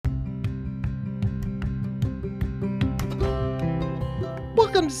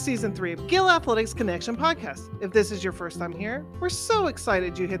Welcome to Season 3 of Gill Athletics Connection Podcast. If this is your first time here, we're so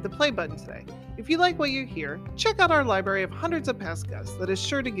excited you hit the play button today. If you like what you hear, check out our library of hundreds of past guests that is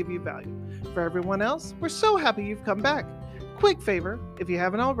sure to give you value. For everyone else, we're so happy you've come back. Quick favor, if you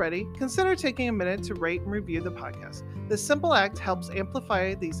haven't already, consider taking a minute to rate and review the podcast. This simple act helps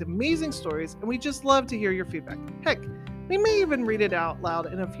amplify these amazing stories, and we just love to hear your feedback. Heck, we may even read it out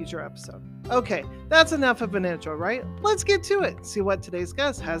loud in a future episode. Okay, that's enough of an intro, right? Let's get to it. See what today's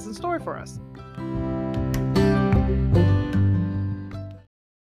guest has in store for us.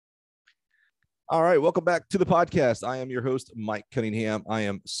 All right, welcome back to the podcast. I am your host, Mike Cunningham. I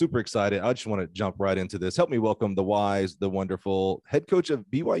am super excited. I just want to jump right into this. Help me welcome the wise, the wonderful head coach of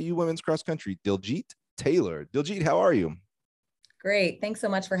BYU women's cross country, Diljit Taylor. Diljit, how are you? Great. Thanks so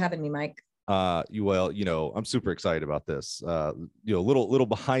much for having me, Mike. I'm super excited about this. Little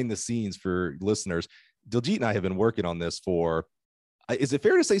behind the scenes for listeners. Diljit and I have been working on this for, is it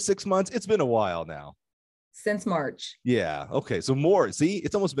fair to say 6 months? It's been a while now. Since March. Yeah. Okay. So more, see,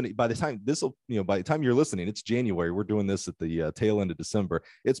 it's almost been, by the time by the time you're listening, it's January. We're doing this at the tail end of December.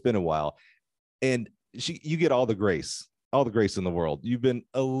 It's been a while. And you get all the grace in the world. You've been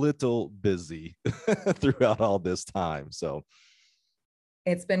a little busy throughout all this time. So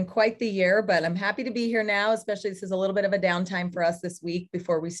it's been quite the year, but I'm happy to be here now, especially this is a little bit of a downtime for us this week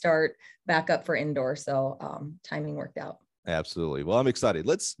before we start back up for indoor. So timing worked out. Absolutely. Well, I'm excited.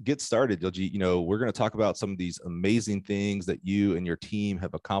 Let's get started, Diljit. We're going to talk about some of these amazing things that you and your team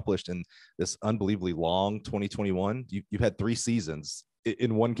have accomplished in this unbelievably long 2021. You've had 3 seasons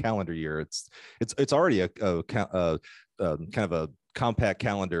in one calendar year. It's already a kind of a compact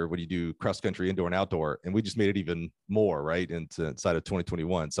calendar when you do cross country, indoor and outdoor, and we just made it even more right inside of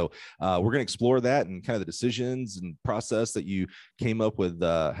 2021. So we're going to explore that and kind of the decisions and process that you came up with,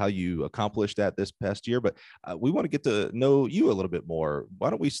 how you accomplished that this past year. But we want to get to know you a little bit more. Why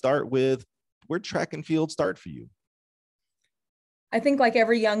don't we start with where track and field start for you? I think like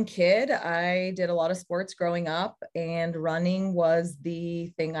every young kid, I did a lot of sports growing up, and running was the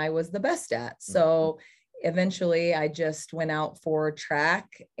thing I was the best at. So eventually I just went out for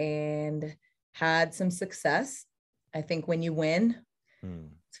track and had some success. I think when you win,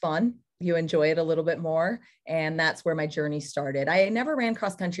 it's fun. You enjoy it a little bit more. And that's where my journey started. I never ran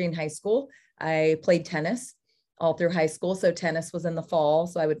cross country in high school. I played tennis all through high school. So tennis was in the fall.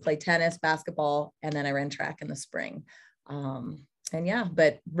 So I would play tennis, basketball, and then I ran track in the spring.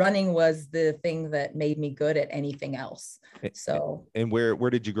 But running was the thing that made me good at anything else. So. And where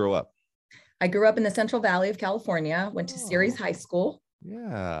did you grow up? I grew up in the Central Valley of California, went to Ceres High School.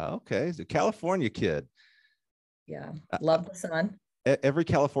 Yeah. Okay. So California kid. Yeah. Love the sun. Every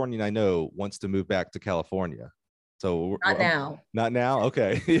Californian I know wants to move back to California. So not now.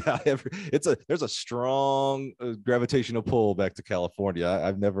 Okay. Yeah. There's a strong gravitational pull back to California.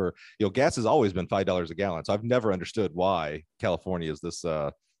 I've never, gas has always been $5 a gallon. So I've never understood why California is this,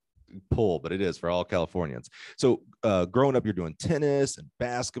 pull, but it is for all Californians. So growing up, you're doing tennis and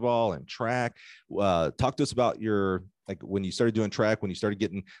basketball and track. Talk to us about when you started doing track, when you started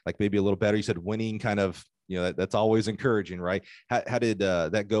getting maybe a little better. You said winning kind of, that's always encouraging, right? How did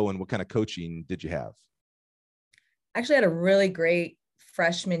that go, and what kind of coaching did you have? Actually had a really great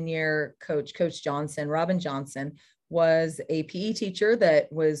freshman year coach, Coach Johnson. Robin Johnson was a PE teacher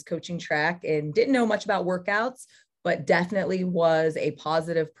that was coaching track and didn't know much about workouts, but definitely was a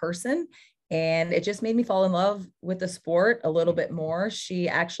positive person. And it just made me fall in love with the sport a little bit more. She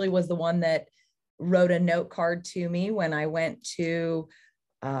actually was the one that wrote a note card to me when I went to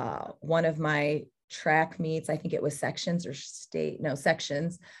one of my track meets. I think it was sections.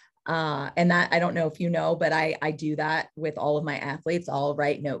 And that, I don't know if you know, but I do that with all of my athletes. I'll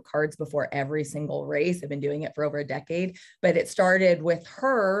write note cards before every single race. I've been doing it for over a decade, but it started with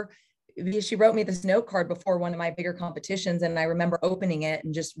her. She wrote me this note card before one of my bigger competitions. And I remember opening it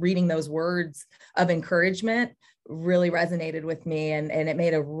and just reading those words of encouragement really resonated with me. And it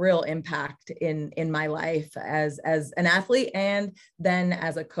made a real impact in my life as an athlete and then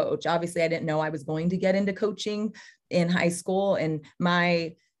as a coach. Obviously, I didn't know I was going to get into coaching in high school, and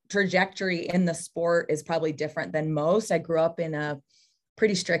my trajectory in the sport is probably different than most. I grew up in a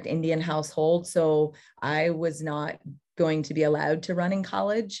pretty strict Indian household, so I was not going to be allowed to run in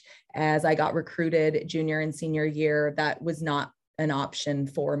college. As I got recruited junior and senior year, that was not an option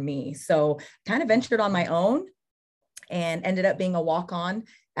for me. So kind of ventured on my own and ended up being a walk-on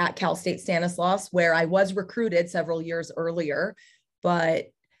at Cal State Stanislaus, where I was recruited several years earlier, but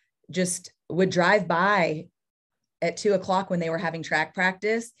just would drive by at 2:00 when they were having track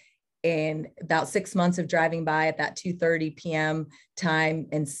practice. And about 6 months of driving by at that 2:30 p.m. time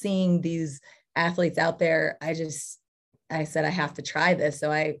and seeing these athletes out there, I said, I have to try this.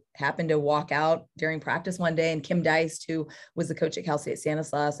 So I happened to walk out during practice one day, and Kim Deist, who was the coach at Cal State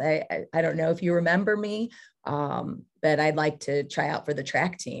Stanislaus, I don't know if you remember me, but I'd like to try out for the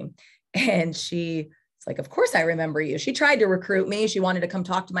track team. And she's like, of course I remember you. She tried to recruit me. She wanted to come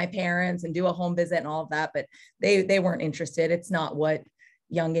talk to my parents and do a home visit and all of that, but they weren't interested. It's not what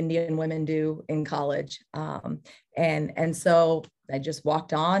young Indian women do in college. And so I just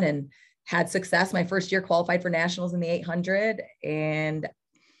walked on and had success. My first year qualified for nationals in the 800 and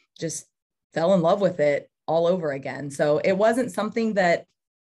just fell in love with it all over again. So it wasn't something that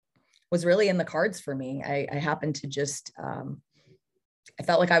was really in the cards for me. I happened to just, I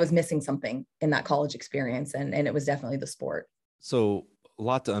felt like I was missing something in that college experience, and it was definitely the sport. So a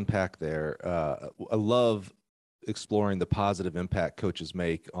lot to unpack there. I love exploring the positive impact coaches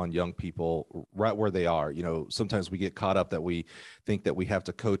make on young people right where they are. You know, sometimes we get caught up that we think that we have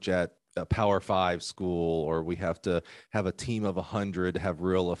to coach at a Power 5 school, or we have to have a team of 100 to have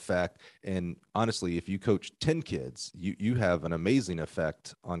real effect. And honestly, if you coach 10 kids, you have an amazing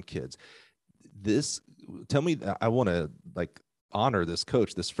effect on kids. Tell me, I want to honor this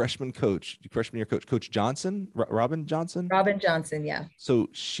coach, this freshman year coach, Coach Johnson, Robin Johnson. Robin Johnson, yeah. So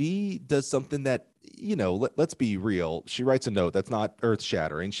she does something that, let's be real. She writes a note that's not earth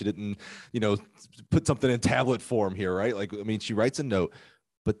shattering. She didn't, put something in tablet form here, right? She writes a note,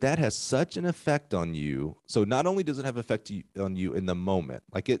 but that has such an effect on you. So not only does it have effect on you in the moment,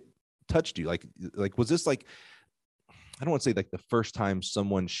 it touched you, was this I don't want to say the first time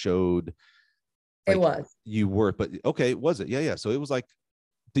someone showed it was you were, but okay, was it? Yeah. So it was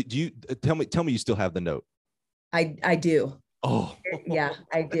did you tell me you still have the note? I do. Oh yeah,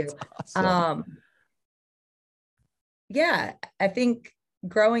 I do. Awesome. Yeah, I think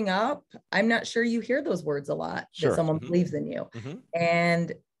growing up, I'm not sure you hear those words a lot, sure. that someone believes in you.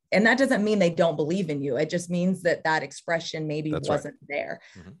 And that doesn't mean they don't believe in you. It just means that expression maybe wasn't there.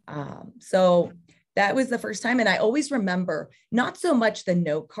 So that was the first time. And I always remember not so much the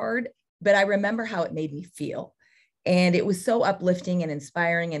note card, but I remember how it made me feel. And it was so uplifting and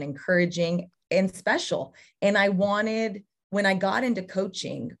inspiring and encouraging and special. And I wanted, when I got into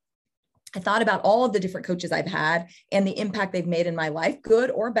coaching, I thought about all of the different coaches I've had and the impact they've made in my life, good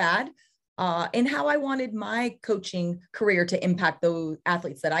or bad, and how I wanted my coaching career to impact those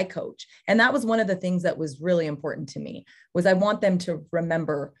athletes that I coach. And that was one of the things that was really important to me, was I want them to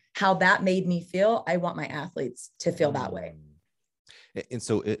remember how that made me feel. I want my athletes to feel that way. And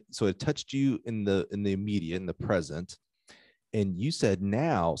so it touched you in the immediate, in the present. And you said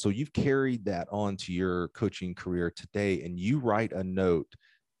now, so you've carried that on to your coaching career today, and you write a note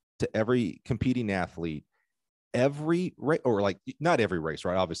to every competing athlete, every race, or not every race,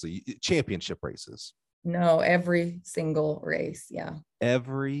 right? Obviously, championship races. No, every single race. Yeah.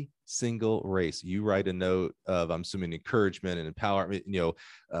 Every single race. You write a note of, I'm assuming, encouragement and empowerment,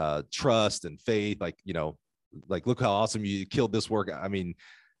 trust and faith, look how awesome you killed this work.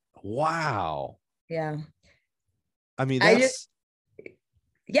 Wow. Yeah.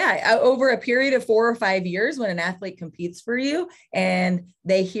 Over a period of 4 or 5 years, when an athlete competes for you and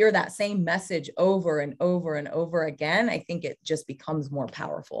they hear that same message over and over and over again, I think it just becomes more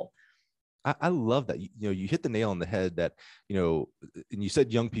powerful. I love that. You hit the nail on the head that, and you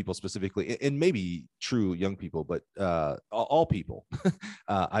said young people specifically, and maybe true young people, but all people.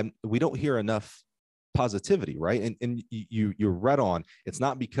 We don't hear enough positivity, right? And you're right on. It's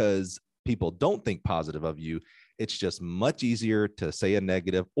not because people don't think positive of you. It's just much easier to say a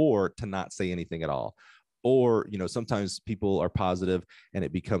negative or to not say anything at all. Or, sometimes people are positive and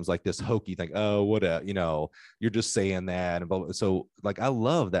it becomes this hokey thing. Oh, you're just saying that. And so I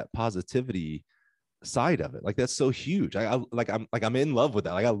love that positivity side of it. That's so huge. I'm in love with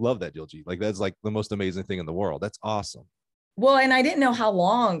that. I love that, Jill G. That's the most amazing thing in the world. That's awesome. Well, and I didn't know how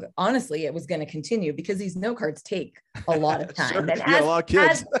long, honestly, it was going to continue, because these note cards take a lot of time. Sure. And a lot of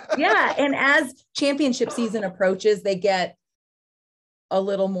kids. And as championship season approaches, they get a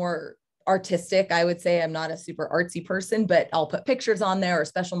little more artistic. I would say I'm not a super artsy person, but I'll put pictures on there or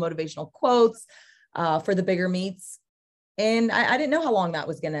special motivational quotes for the bigger meets. And I didn't know how long that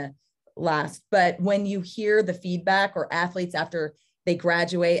was going to last. But when you hear the feedback, or athletes after they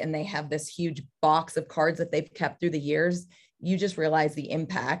graduate and they have this huge box of cards that they've kept through the years, you just realize the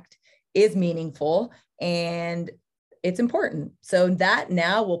impact is meaningful and it's important. So that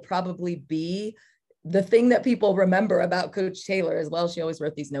now will probably be the thing that people remember about Coach Taylor as well. She always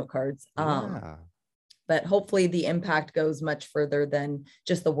wrote these note cards. But hopefully the impact goes much further than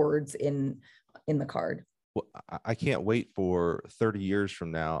just the words in the card. Well, I can't wait for 30 years from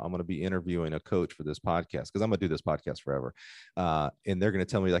now. I'm going to be interviewing a coach for this podcast because I'm going to do this podcast forever. And they're going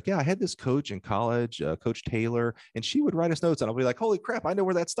to tell me like, yeah, I had this coach in college, Coach Taylor, and she would write us notes. And I'll be like, holy crap, I know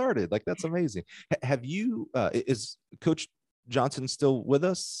where that started. Like, that's amazing. Have you, is Coach Johnson still with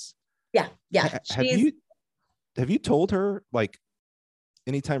us? Yeah. Yeah. Have you told her like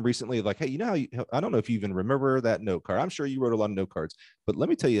anytime recently, like, hey, you know how I don't know if you even remember that note card. I'm sure you wrote a lot of note cards, but let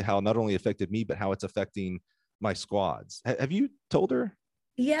me tell you how not only affected me, but how it's affecting my squads. Have you told her?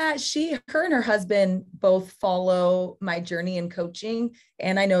 Yeah, her and her husband both follow my journey in coaching,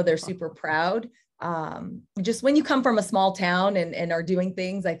 and I know they're super proud. Just when you come from a small town and are doing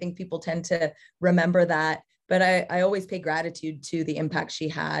things, I think people tend to remember that. But I always pay gratitude to the impact she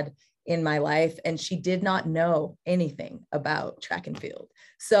had in my life. And she did not know anything about track and field.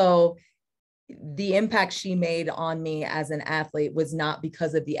 So the impact she made on me as an athlete was not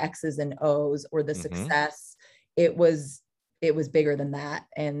because of the X's and O's or the success. It was bigger than that.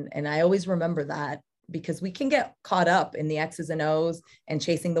 And I always remember that, because we can get caught up in the X's and O's and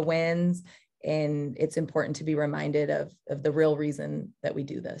chasing the wins. And it's important to be reminded of the real reason that we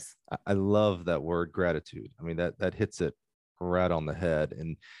do this. I love that word, gratitude. I mean, that hits it right on the head.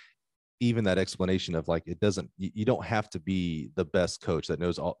 And even that explanation of like, you don't have to be the best coach that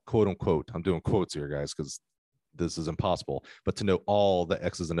knows all, quote unquote, I'm doing quotes here, guys, because this is impossible, but to know all the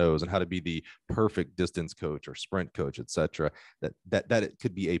X's and O's and how to be the perfect distance coach or sprint coach, et cetera, that it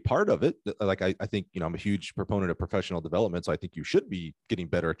could be a part of it. Like, I think, I'm a huge proponent of professional development. So I think you should be getting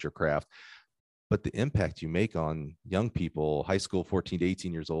better at your craft, but the impact you make on young people, high school, 14 to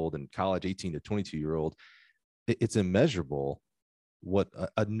 18 years old, and college, 18 to 22-year-old, it's immeasurable. What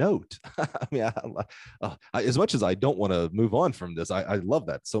a note. I mean, as much as I don't want to move on from this, I love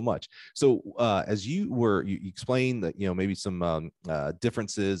that so much. So as you explained that, maybe some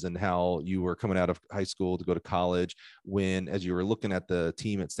differences in how you were coming out of high school to go to college, as you were looking at the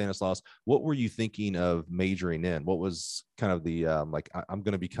team at Stanislaus, what were you thinking of majoring in? What was kind of the, like, I'm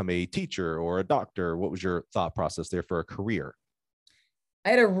going to become a teacher or a doctor? What was your thought process there for a career? I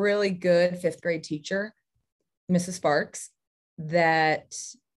had a really good 5th grade teacher, Mrs. Sparks, that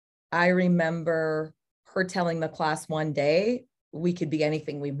I remember her telling the class one day we could be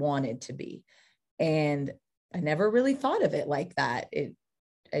anything we wanted to be. And I never really thought of it like that.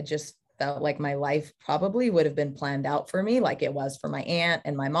 I just felt like my life probably would have been planned out for me, like it was for my aunt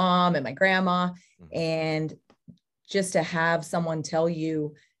and my mom and my grandma. And just to have someone tell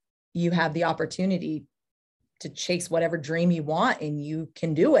you, you have the opportunity to chase whatever dream you want and you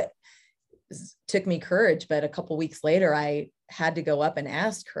can do it, took me courage. But a couple of weeks later, I had to go up and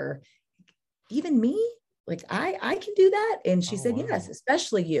ask her, even me, like I can do that. And she said, wow. Yes,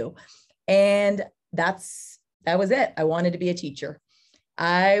 especially you. And that was it. I wanted to be a teacher.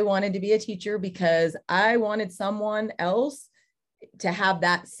 I wanted to be a teacher because I wanted someone else to have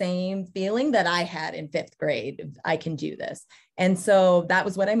that same feeling that I had in 5th grade. I can do this. And so that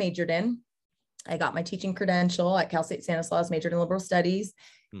was what I majored in. I got my teaching credential at Cal State Stanislaus, majored in liberal studies,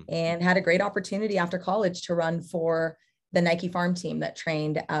 and had a great opportunity after college to run for the Nike farm team that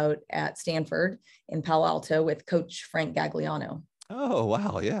trained out at Stanford in Palo Alto with Coach Frank Gagliano. Oh,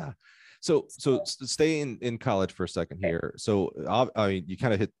 wow. Yeah. So stay in college for a second here. So I mean, you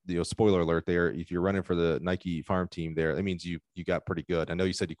kind of hit the spoiler alert there. If you're running for the Nike farm team there, that means you got pretty good. I know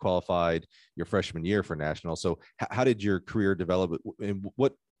you said you qualified your freshman year for national. So how did your career develop, and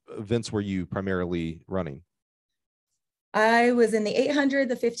what events were you primarily running? I was in the 800,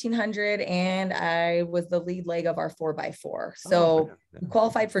 the 1500, and I was the lead leg of our 4x4. So we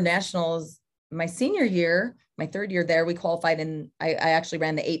qualified for nationals my senior year, my 3rd year there. We qualified I actually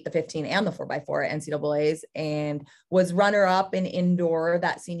ran the 8, the 15, and the 4x4 at NCAAs, and was runner up in indoor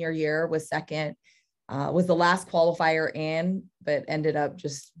that senior year, was second, was the last qualifier in, but ended up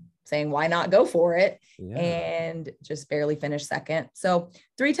just saying, why not go for it? Yeah. And just barely finished second. So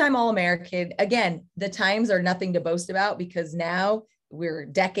 3-time All-American. Again, the times are nothing to boast about because now we're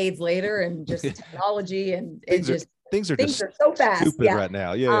decades later and just technology and things are so fast. Stupid right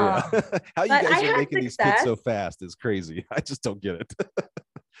now. Yeah. How you guys are making these kids so fast is crazy. I just don't get it.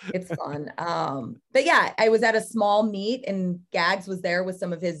 It's fun. But yeah, I was at a small meet and Gags was there with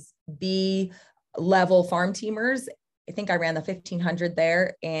some of his B level farm teamers. I think I ran the 1500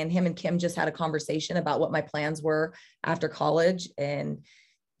 there, and him and Kim just had a conversation about what my plans were after college. And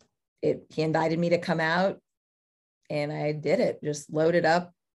he invited me to come out, and I did it, just loaded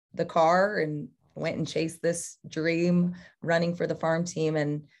up the car and went and chased this dream running for the farm team.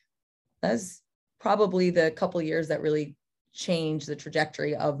 And that's probably the couple of years that really changed the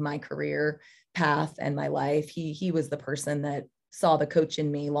trajectory of my career path and my life. He was the person that saw the coach in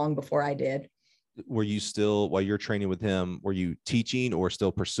me long before I did. were you still, while you're training with him, were you teaching or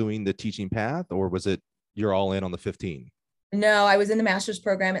still pursuing the teaching path, or was it you're all in on the 15? No, I was in the master's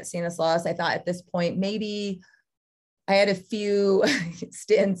program at Stanislaus. I thought at this point, maybe I had a few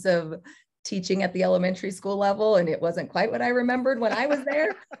stints of teaching at the elementary school level, and it wasn't quite what I remembered when I was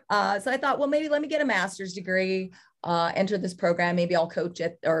there. So I thought, well, maybe let me get a master's degree, enter this program. Maybe I'll coach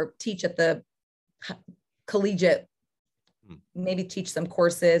at or teach at the collegiate, maybe teach some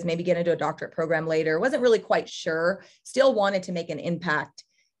courses, maybe get into a doctorate program later. Wasn't really quite sure. Still wanted to make an impact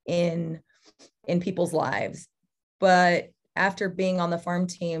in people's lives. But after being on the farm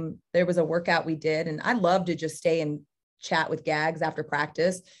team, there was a workout we did, and I love to just stay and chat with GAGs after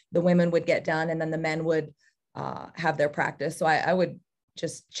practice. The women would get done and then the men would have their practice. So I would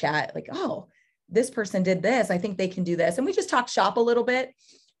just chat like, oh, this person did this. I think they can do this. And we just talked shop a little bit,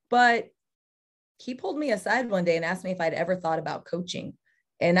 but he pulled me aside one day and asked me if I'd ever thought about coaching.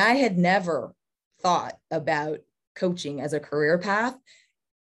 And I had never thought about coaching as a career path.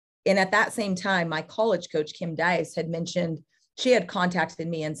 And at that same time, my college coach, Kim Dice, had mentioned, she had contacted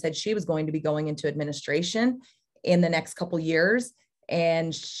me and said she was going to be going into administration in the next couple of years.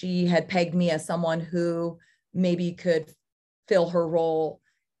 And she had pegged me as someone who maybe could fill her role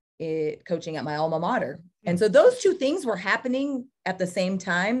coaching at my alma mater. And so those two things were happening at the same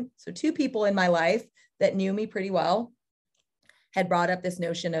time. So two people in my life that knew me pretty well had brought up this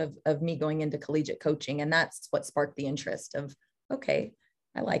notion of me going into collegiate coaching. And that's what sparked the interest of, okay,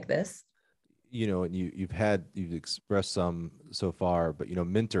 I like this. You know, and you've expressed some so far, but, you know,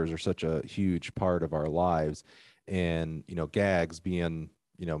 mentors are such a huge part of our lives. And, you know, GAGs being,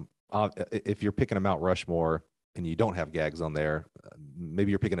 you know, if you're picking a Mount Rushmore and you don't have GAGs on there,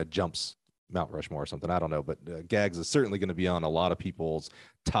 maybe you're picking a Jumps Mount Rushmore or something. I don't know, but GAGs is certainly going to be on a lot of people's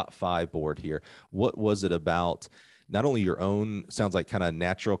top 5 board here. What was it about not only your own, sounds like kind of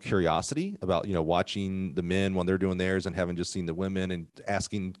natural curiosity about, you know, watching the men when they're doing theirs and having just seen the women and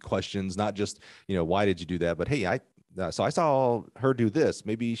asking questions, not just, you know, why did you do that? But, hey, so I saw her do this.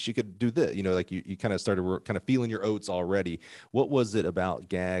 Maybe she could do this. You know, like you kind of started kind of feeling your oats already. What was it about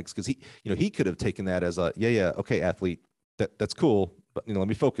GAGs? Because he could have taken that as a, okay, athlete, that's cool, but, you know, let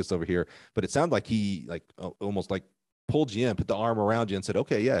me focus over here. But it sounded like he almost like pulled you in, put the arm around you and said,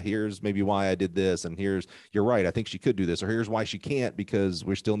 okay, yeah, here's maybe why I did this. And you're right, I think she could do this, or here's why she can't, because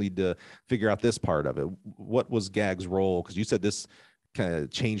we still need to figure out this part of it. What was GAG's role? Because you said this kind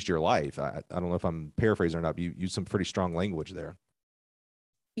of changed your life. I don't know if I'm paraphrasing or not, but you used some pretty strong language there.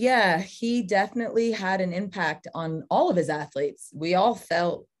 Yeah, he definitely had an impact on all of his athletes. We all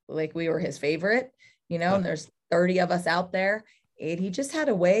felt like we were his favorite, you know, and there's 30 of us out there. And he just had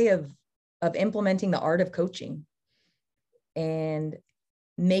a way of implementing the art of coaching and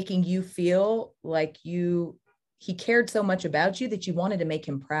making you feel like he cared so much about you that you wanted to make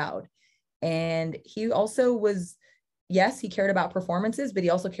him proud. And he also was, yes, he cared about performances, but he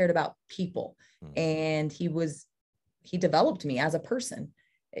also cared about people. And he developed me as a person.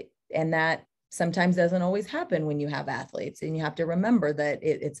 And that sometimes doesn't always happen when you have athletes, and you have to remember that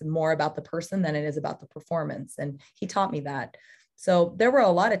it's more about the person than it is about the performance. And he taught me that. So there were a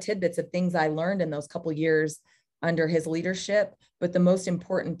lot of tidbits of things I learned in those couple of years under his leadership. But the most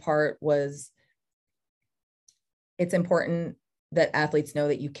important part was, it's important that athletes know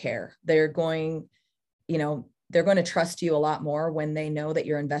that you care. They're going to trust you a lot more when they know that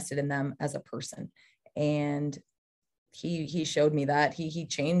you're invested in them as a person. And he showed me that. He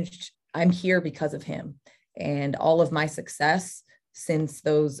changed. I'm here because of him. And all of my success since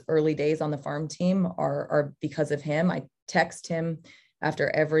those early days on the farm team are because of him. I text him after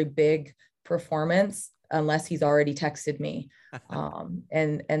every big performance, unless he's already texted me.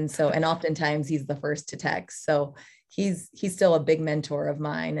 And oftentimes he's the first to text. So he's still a big mentor of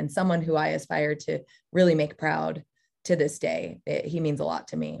mine and someone who I aspire to really make proud to this day. He means a lot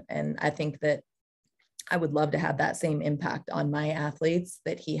to me. And I think that I would love to have that same impact on my athletes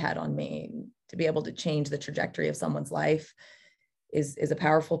that he had on me. To be able to change the trajectory of someone's life is a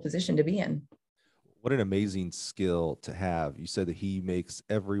powerful position to be in. What an amazing skill to have. You said that he makes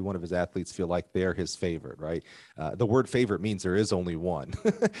every one of his athletes feel like they're his favorite, right? The word favorite means there is only one.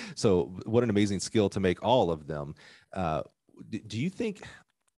 So what an amazing skill to make all of them. Do you think,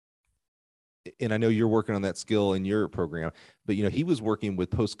 and I know you're working on that skill in your program, but, you know, he was working with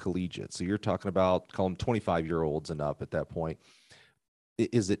post-collegiate. So you're talking about, call them 25-year-olds and up at that point.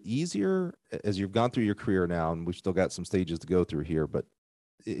 Is it easier as you've gone through your career now, and we've still got some stages to go through here, but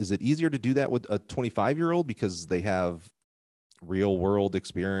is it easier to do that with a 25-year-old because they have real world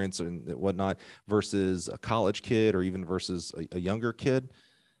experience and whatnot versus a college kid, or even versus a younger kid?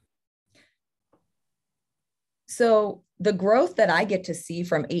 So the growth that I get to see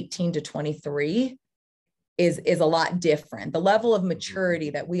from 18 to 23 is a lot different. The level of maturity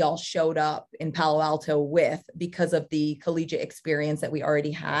that we all showed up in Palo Alto with, because of the collegiate experience that we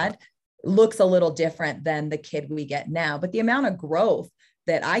already had, looks a little different than the kid we get now. But the amount of growth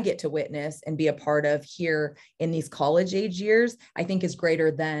that I get to witness and be a part of here in these college age years, I think is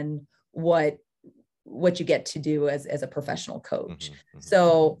greater than what you get to do as a professional coach.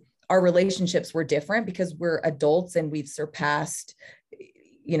 So our relationships were different because we're adults and we've surpassed,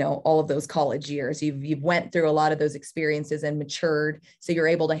 all of those college years. You've went through a lot of those experiences and matured. So you're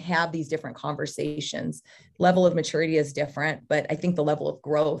able to have these different conversations. Level of maturity is different, but I think the level of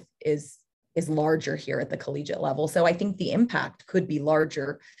growth is larger here at the collegiate level. So I think the impact could be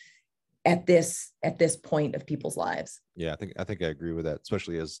larger at this point of people's lives. Yeah, I think I agree with that,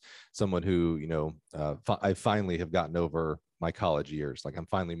 especially as someone who, I finally have gotten over my college years. Like, I'm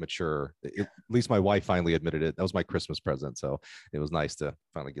finally mature. At least my wife finally admitted it. That was my Christmas present. So it was nice to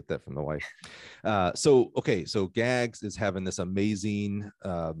finally get that from the wife. So Gags is having this amazing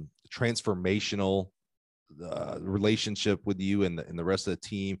transformational relationship with you and the rest of the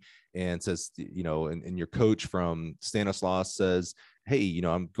team, and says, and your coach from Stanislaus says, hey,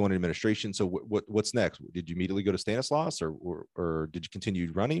 I'm going to administration. So what's next? Did you immediately go to Stanislaus or did you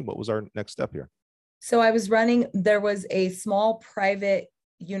continue running? What was our next step here? So I was running, there was a small private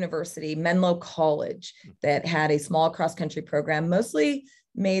university, Menlo College, that had a small cross-country program, mostly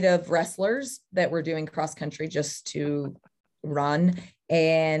made of wrestlers that were doing cross-country just to run.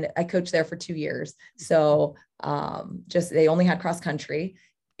 And I coached there for 2 years. So they only had cross-country.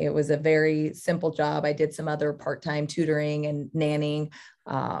 It was a very simple job. I did some other part-time tutoring and nannying,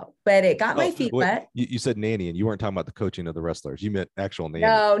 but it got my feet wet. You said nanny, and you weren't talking about the coaching of the wrestlers. You meant actual nanny.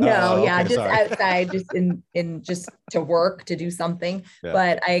 No, yeah, just sorry. Outside, just in just to work, to do something. Yeah.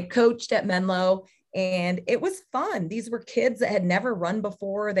 But I coached at Menlo, and it was fun. These were kids that had never run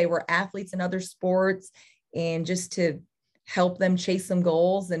before. They were athletes in other sports, and just to help them chase some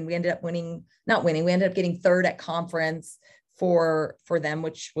goals. And we ended up we ended up getting third at conference for them,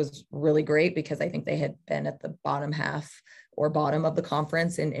 which was really great because I think they had been at the bottom half or bottom of the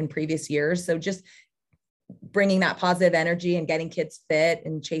conference in previous years. So just bringing that positive energy and getting kids fit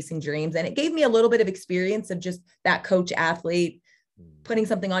and chasing dreams. And it gave me a little bit of experience of just that coach athlete, putting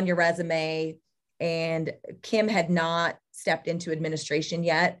something on your resume. And Kim had not stepped into administration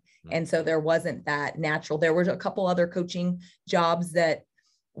yet. And so there wasn't that natural. There were a couple other coaching jobs that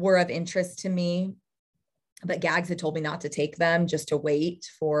were of interest to me, but Gags had told me not to take them, just to wait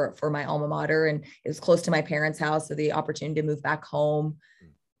for my alma mater. And it was close to my parents' house. So the opportunity to move back home,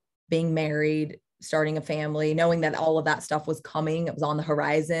 being married, starting a family, knowing that all of that stuff was coming, it was on the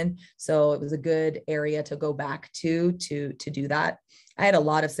horizon. So it was a good area to go back to do that. I had a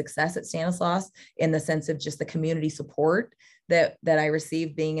lot of success at Stanislaus in the sense of just the community support that I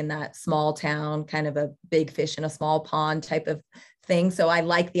received, being in that small town, kind of a big fish in a small pond type of thing. So I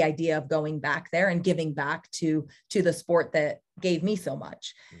like the idea of going back there and giving back to the sport that gave me so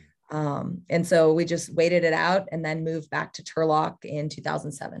much. And so we just waited it out and then moved back to Turlock in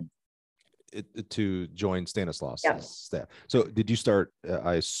 2007. To join Stanislaus Yep. staff. So did you start,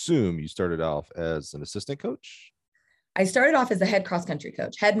 I assume you started off as an assistant coach? I started off as a head cross-country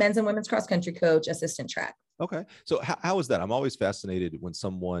coach, head men's and women's cross-country coach, assistant track. Okay. So how is that? I'm always fascinated when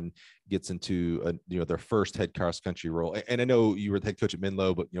someone gets into their first head cross-country role. And I know you were the head coach at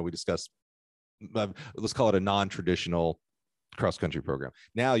Menlo, but we discussed, let's call it a non-traditional cross-country program.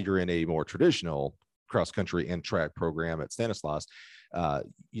 Now you're in a more traditional cross-country and track program at Stanislaus.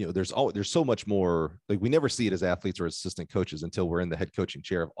 There's so much more, like, we never see it as athletes or assistant coaches until we're in the head coaching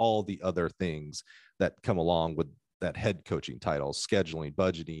chair of all the other things that come along with that head coaching title: scheduling,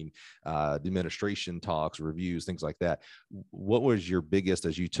 budgeting, administration talks, reviews, things like that. What was your biggest,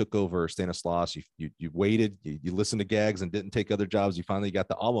 as you took over Stanislaus, you waited, you listened to Gags and didn't take other jobs. You finally got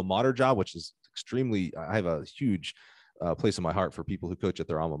the alma mater job, which is I have a huge place in my heart for people who coach at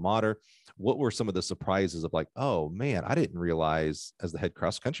their alma mater. What were some of the surprises of, like, oh man, I didn't realize as the head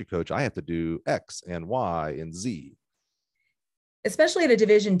cross country coach, I have to do X and Y and Z? Especially at a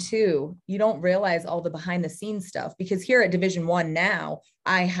Division II, you don't realize all the behind the scenes stuff, because here at Division I now,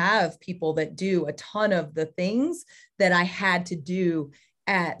 I have people that do a ton of the things that I had to do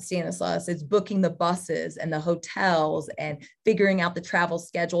at Stanislaus. It's booking the buses and the hotels and figuring out the travel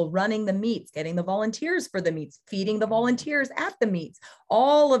schedule, running the meets, getting the volunteers for the meets, feeding the volunteers at the meets,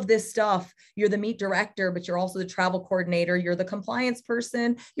 all of this stuff. You're the meet director, but you're also the travel coordinator. You're the compliance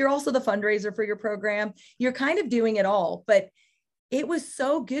person. You're also the fundraiser for your program. You're kind of doing it all, but it was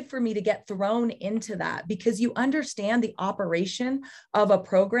so good for me to get thrown into that, because you understand the operation of a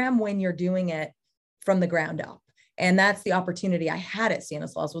program when you're doing it from the ground up. And that's the opportunity I had at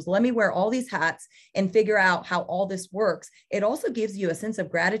Stanislaus, was let me wear all these hats and figure out how all this works. It also gives you a sense of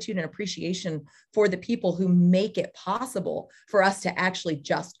gratitude and appreciation for the people who make it possible for us to actually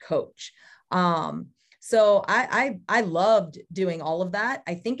just coach. So I loved doing all of that.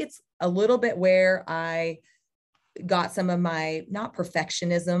 I think it's a little bit where I got some of my, not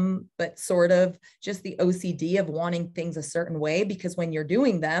perfectionism, but sort of just the OCD of wanting things a certain way, because when you're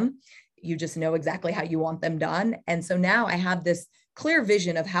doing them, you just know exactly how you want them done. And so now I have this clear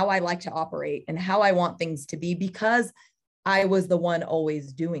vision of how I like to operate and how I want things to be, because I was the one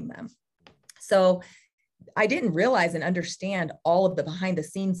always doing them. So I didn't realize and understand all of the behind the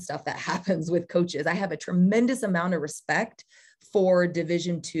scenes stuff that happens with coaches. I have a tremendous amount of respect for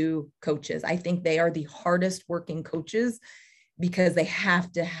Division II coaches. I think they are the hardest working coaches, because they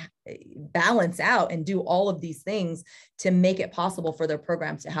have to balance out and do all of these things to make it possible for their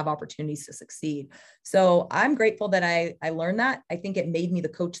programs to have opportunities to succeed. So I'm grateful that I learned that. I think it made me the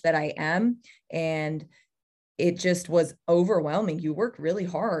coach that I am. And it just was overwhelming. You work really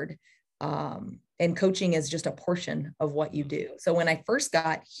hard. And coaching is just a portion of what you do. So when I first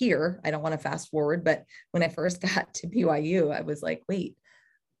got here, I don't want to fast forward, but when I first got to BYU, I was like, wait,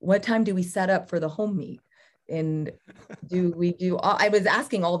 what time do we set up for the home meet? And I was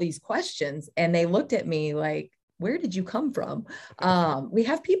asking all these questions, and they looked at me like, where did you come from? We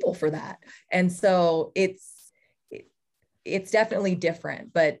have people for that. And so it's definitely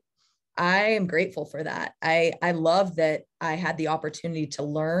different, but I am grateful for that. I love that I had the opportunity to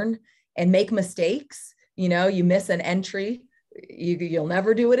learn and make mistakes. You miss an entry, you'll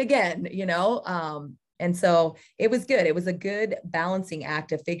never do it again, And so it was good. It was a good balancing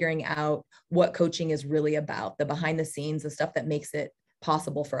act of figuring out what coaching is really about, the behind the scenes, the stuff that makes it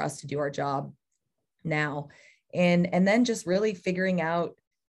possible for us to do our job now. And then just really figuring out,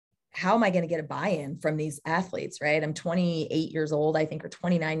 how am I going to get a buy-in from these athletes, right? I'm 28 years old, I think, or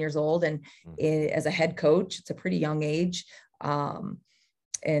 29 years old. And as a head coach, it's a pretty young age. And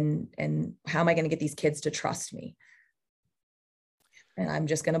how am I going to get these kids to trust me? And I'm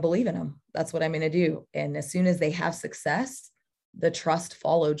just going to believe in them. That's what I'm going to do. And as soon as they have success, the trust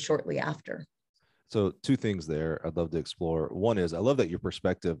followed shortly after. So two things there I'd love to explore. One is, I love that your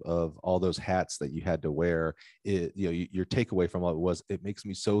perspective of all those hats that you had to wear, your takeaway from it was, it makes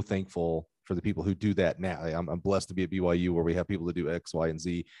me so thankful for the people who do that now. I'm blessed to be at BYU, where we have people to do X, Y, and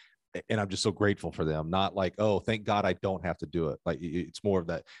Z. And I'm just so grateful for them. Not like, oh, thank God I don't have to do it. Like, it's more of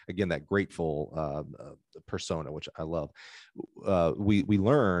that, again, that grateful persona, which I love. We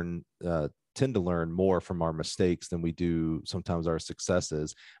tend to learn more from our mistakes than we do sometimes our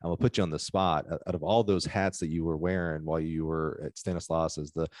successes. I'm gonna put you on the spot. Out of all those hats that you were wearing while you were at Stanislaus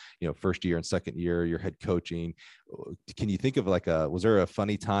as the first year and second year, your head coaching, can you think of was there a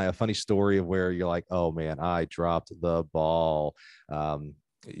funny story of where you're like, oh man, I dropped the ball?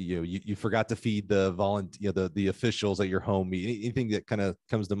 You forgot to feed the officials at your home meet. Anything that kind of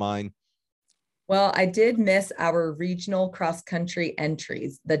comes to mind? Well, I did miss our regional cross country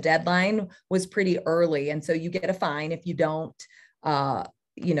entries. The deadline was pretty early. And so you get a fine if you don't,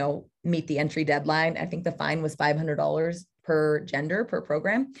 meet the entry deadline. I think the fine was $500 per gender per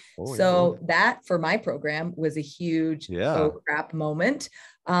program. That for my program was a huge oh crap moment.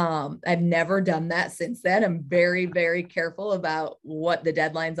 I've never done that since then. I'm very, very careful about what the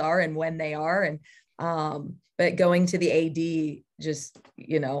deadlines are and when they are. And, but going to the AD, just,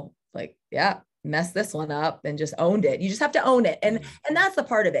 messed this one up and just owned it. You just have to own it. And that's the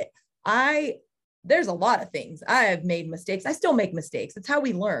part of it. There's a lot of things. I have made mistakes. I still make mistakes. It's how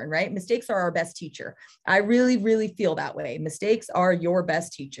we learn, right? Mistakes are our best teacher. I really, really feel that way. Mistakes are your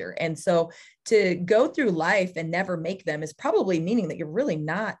best teacher. And so to go through life and never make them is probably meaning that you're really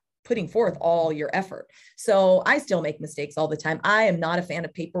not putting forth all your effort. So I still make mistakes all the time. I am not a fan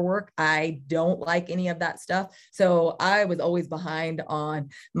of paperwork. I don't like any of that stuff. So I was always behind on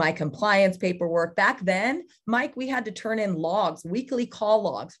my compliance paperwork. Back then, Mike, we had to turn in logs, weekly call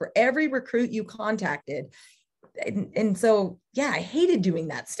logs for every recruit you contacted. And so, I hated doing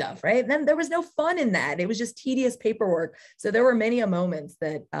that stuff, right? And then there was no fun in that. It was just tedious paperwork. So there were many moments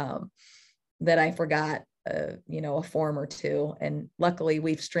that I forgot a form or two. And luckily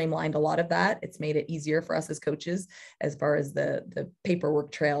we've streamlined a lot of that. It's made it easier for us as coaches as far as the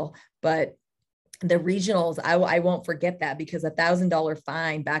paperwork trail. But the regionals, I won't forget that, because $1,000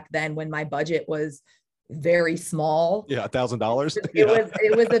 fine back then when my budget was very small. Yeah. $1,000.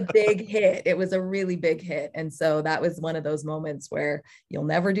 It was a big hit. It was a really big hit. And so that was one of those moments where you'll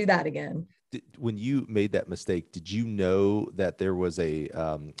never do that again. When you made that mistake, did you know that there was a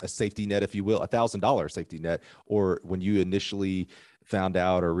safety net, if you will, $1,000 safety net? Or when you initially found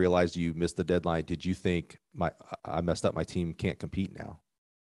out or realized you missed the deadline, did you think I messed up, my team can't compete now?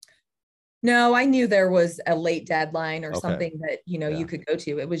 No, I knew there was a late deadline or Okay. something that, Yeah. you could go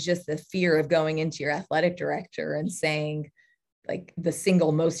to. It was just the fear of going into your athletic director and saying, like, the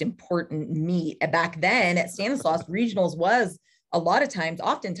single most important meet back then at Stanislaus, regionals was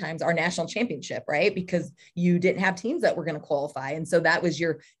oftentimes our national championship, right? Because you didn't have teams that were going to qualify. And so that was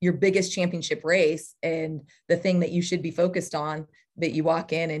your biggest championship race and the thing that you should be focused on, that you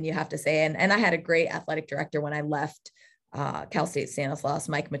walk in and you have to say, and I had a great athletic director when I left Cal State Stanislaus,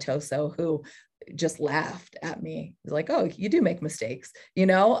 Mike Matoso, who just laughed at me. He was like, "Oh, you do make mistakes,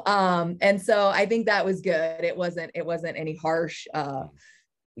 And so I think that was good. It wasn't any harsh,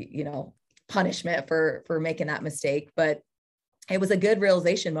 punishment for making that mistake, but it was a good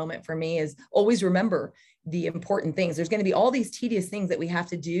realization moment for me. Is always remember the important things. There's going to be all these tedious things that we have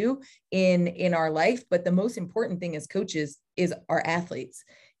to do in our life, but the most important thing as coaches is our athletes.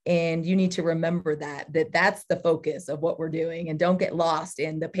 And you need to remember that's the focus of what we're doing, and don't get lost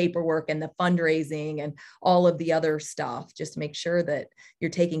in the paperwork and the fundraising and all of the other stuff. Just make sure that you're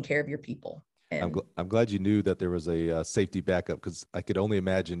taking care of your people." And I'm glad you knew that there was a safety backup, because I could only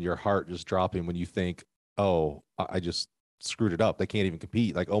imagine your heart just dropping when you think, oh, I just screwed it up. They can't even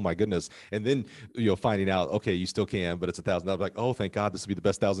compete. Like, oh my goodness. And then, finding out, okay, you still can, but it's $1,000. Like, oh, thank God, this will be the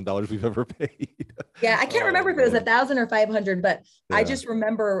best $1,000 we've ever paid. Yeah. I can't remember if it was 1,000 or 500, but yeah. I just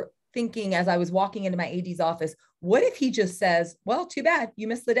remember thinking as I was walking into my AD's office, what if he just says, "Well, too bad, you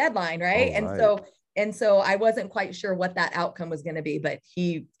missed the deadline." Right. And so I wasn't quite sure what that outcome was going to be, but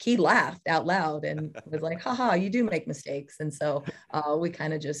he laughed out loud and was like, "Haha, you do make mistakes." And so we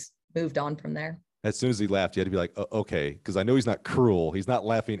kind of just moved on from there. As soon as he laughed, you had to be like, okay, because I know he's not cruel. He's not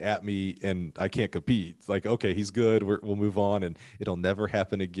laughing at me and I can't compete. It's like, okay, he's good. We'll move on and it'll never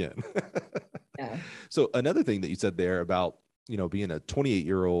happen again. Yeah. So another thing that you said there about, being a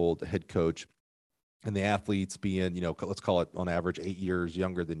 28-year-old head coach and the athletes being, let's call it on average 8 years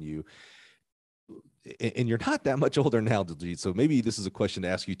younger than you. And you're not that much older now, Daljeet. So maybe this is a question to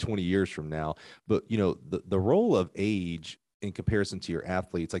ask you 20 years from now, but the role of age in comparison to your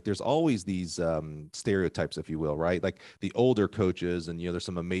athletes, like there's always these stereotypes, if you will, right? Like the older coaches, and there's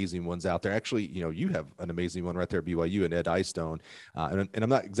some amazing ones out there. Actually, you have an amazing one right there at BYU, and Ed Eyestone. And I'm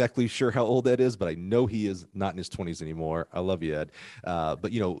not exactly sure how old that is, but I know he is not in his 20s anymore. I love you, Ed.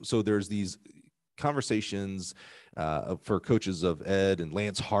 But so there's these conversations for coaches of Ed and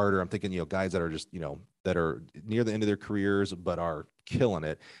Lance Harder. I'm thinking, guys that are just, that are near the end of their careers, but are killing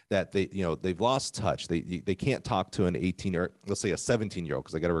it, that they've lost touch. They can't talk to an 18 or let's say a 17-year-old,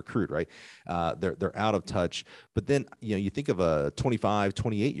 because they got to recruit, right? They're out of touch. But then, you think of a 25,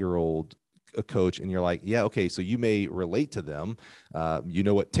 28-year-old coach and you're like, yeah, okay, so you may relate to them. You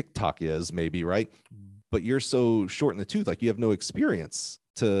know what TikTok is maybe, right? But you're so short in the tooth, like you have no experience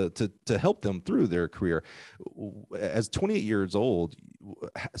to help them through their career as 28 years old.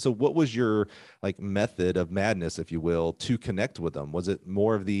 So what was your method of madness, if you will, to connect with them? Was it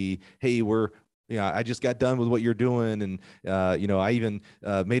more of the, hey, I just got done with what you're doing, and I even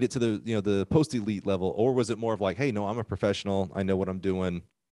made it to the post elite level, or was it more of like, hey, no, I'm a professional, I know what I'm doing,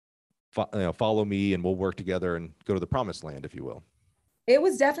 follow me and we'll work together and go to the promised land, if you will? It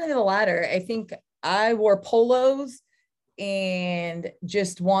was definitely the latter. I think I wore polos and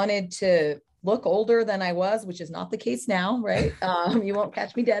just wanted to look older than I was, which is not the case now, right? You won't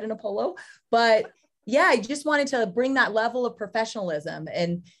catch me dead in a polo, but yeah, I just wanted to bring that level of professionalism.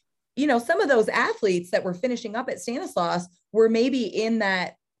 And, some of those athletes that were finishing up at Stanislaus were maybe in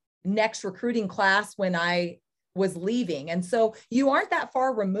that next recruiting class when I was leaving. And so you aren't that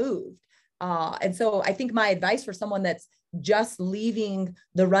far removed. And so I think my advice for someone that's just leaving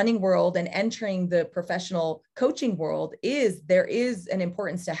the running world and entering the professional coaching world is there is an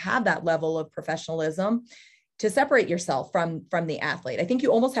importance to have that level of professionalism to separate yourself from the athlete. I think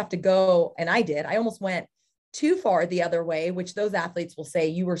you almost have to go, and I almost went too far the other way, which those athletes will say,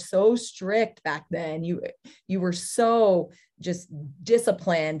 you were so strict back then. You were so just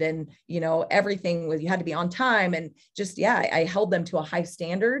disciplined, and, everything was, you had to be on time, and just, yeah, I held them to a high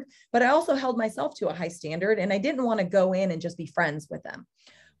standard, but I also held myself to a high standard, and I didn't want to go in and just be friends with them.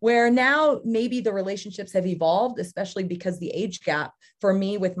 Where now maybe the relationships have evolved, especially because the age gap for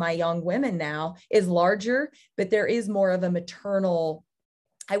me with my young women now is larger, but there is more of a maternal,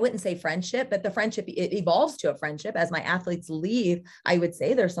 I wouldn't say friendship, but the friendship, it evolves to a friendship as my athletes leave. I would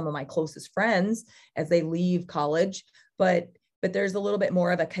say they're some of my closest friends as they leave college, but there's a little bit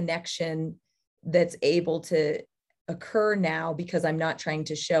more of a connection that's able to occur now because I'm not trying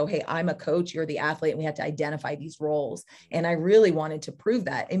to show, hey, I'm a coach, you're the athlete, and we have to identify these roles. And I really wanted to prove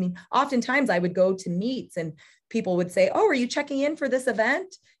that. I mean, oftentimes I would go to meets and people would say, oh, are you checking in for this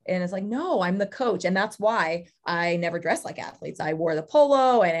event? And it's like, no, I'm the coach. And that's why I never dressed like athletes. I wore the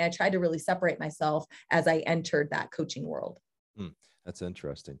polo and I tried to really separate myself as I entered that coaching world. That's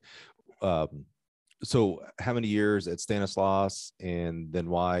interesting. So how many years at Stanislaus, and then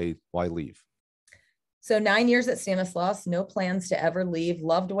why leave? So 9 years at Stanislaus, no plans to ever leave.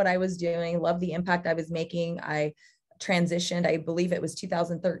 Loved what I was doing. Loved the impact I was making. I transitioned, I believe it was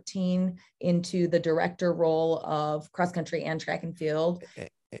 2013, into the director role of cross country and track and field.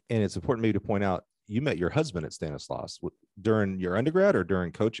 And it's important maybe to point out, you met your husband at Stanislaus during your undergrad or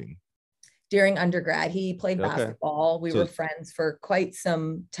during coaching? During undergrad. He played basketball. We were friends for quite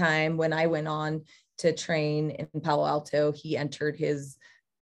some time. When I went on to train in Palo Alto, he entered his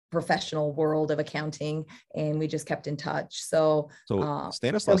professional world of accounting, and we just kept in touch. So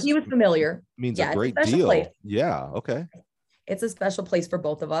Stanislaus, so he was familiar. Means a great deal. Place. Yeah. Okay. It's a special place for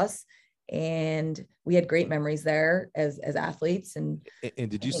both of us. And we had great memories there as athletes. And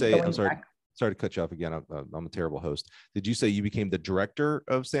did you say, I'm sorry to cut you off again. I'm a terrible host. Did you say you became the director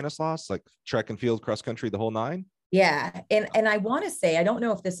of Stanislaus, like track and field, cross country, the whole nine? Yeah. And I want to say, I don't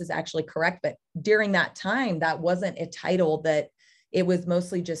know if this is actually correct, but during that time, that wasn't a title. That it was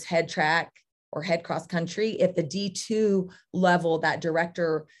mostly just head track or head cross country. If the D2 level, that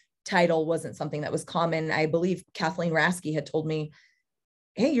director title wasn't something that was common. I believe Kathleen Rasky had told me,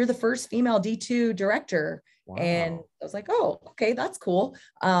 hey, you're the first female D2 director. Wow. And I was like, oh, okay, that's cool.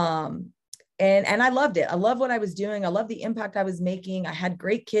 And I loved it. I love what I was doing. I love the impact I was making. I had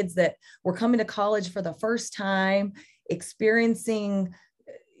great kids that were coming to college for the first time, experiencing,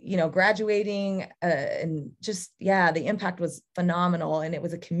 graduating, and just, the impact was phenomenal. And it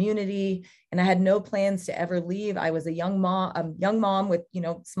was a community, and I had no plans to ever leave. I was a young mom with,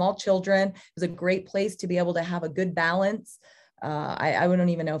 small children. It was a great place to be able to have a good balance. I don't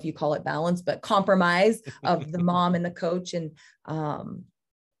even know if you call it balance, but compromise of the mom and the coach. And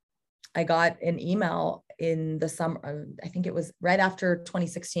I got an email in the summer, I think it was right after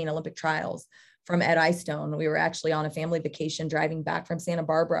 2016 Olympic trials, from Ed Eyestone. We were actually on a family vacation driving back from Santa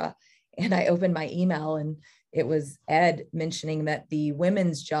Barbara. And I opened my email, and it was Ed mentioning that the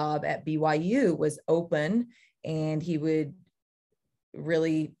women's job at BYU was open, and he would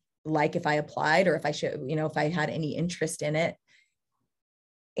really like if I applied, or if I should, if I had any interest in it.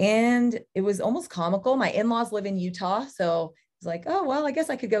 And it was almost comical. My in-laws live in Utah. So it's like, oh, well, I guess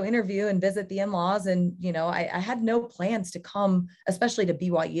I could go interview and visit the in-laws. And, I had no plans to come, especially to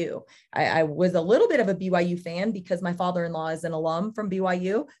BYU. I was a little bit of a BYU fan because my father-in-law is an alum from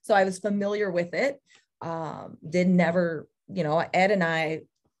BYU. So I was familiar with it. Ed and I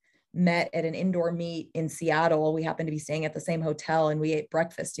met at an indoor meet in Seattle. We happened to be staying at the same hotel, and we ate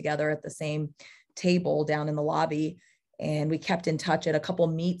breakfast together at the same table down in the lobby. And we kept in touch at a couple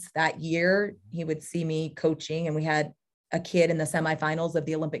meets that year. He would see me coaching, and we had a kid in the semifinals of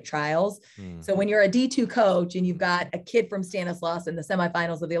the Olympic trials. So when you're a D2 coach and you've got a kid from Stanislaus in the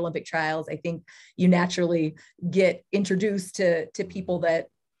semifinals of the Olympic trials, I think you naturally get introduced to people that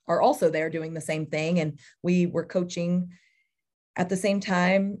are also there doing the same thing. And we were coaching at the same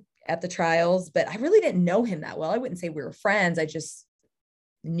time at the trials, but I really didn't know him that well. I wouldn't say we were friends. I just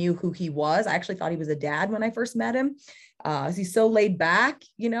knew who he was. I actually thought he was a dad when I first met him. He's so laid back,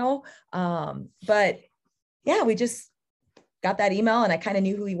 but yeah, we just got that email, and I kind of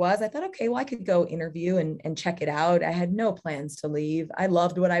knew who he was. I thought, okay, well, I could go interview and check it out. I had no plans to leave. I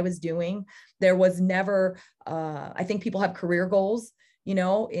loved what I was doing. There was never, I think people have career goals,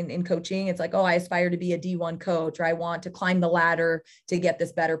 in coaching. It's like, oh, I aspire to be a D1 coach, or I want to climb the ladder to get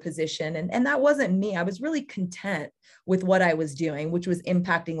this better position. And that wasn't me. I was really content with what I was doing, which was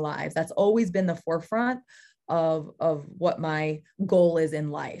impacting lives. That's always been the forefront of what my goal is in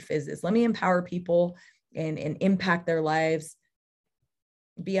life is let me empower people and impact their lives,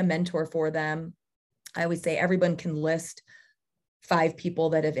 be a mentor for them. I always say everyone can list 5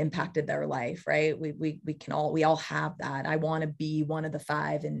 people that have impacted their life, right? We all have that. I want to be one of the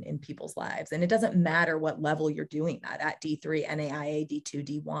 5 in people's lives. And it doesn't matter what level you're doing that at, D3, NAIA,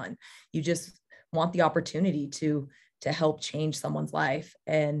 D2, D1. You just want the opportunity to help change someone's life.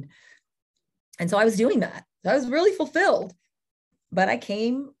 And so I was doing that. So I was really fulfilled, but I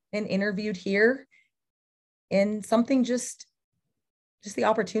came and interviewed here, and something just the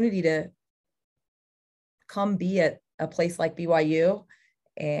opportunity to come be at a place like BYU.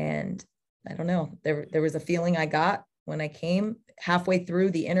 And I don't know, there was a feeling I got when I came. Halfway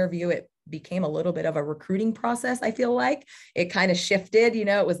through the interview, it became a little bit of a recruiting process. I feel like it kind of shifted,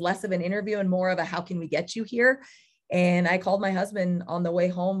 it was less of an interview and more of a, how can we get you here? And I called my husband on the way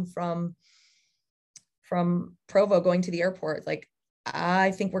home from Provo going to the airport. Like,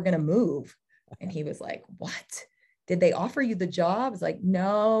 I think we're going to move. And he was like, what? Did they offer you the job? I was like,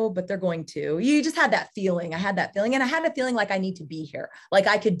 no, but they're going to. You just had that feeling. I had that feeling. And I had a feeling like I need to be here. Like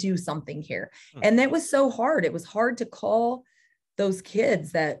I could do something here. And it was so hard. It was hard to call those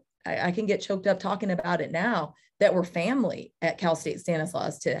kids that I can get choked up talking about it now, that were family at Cal State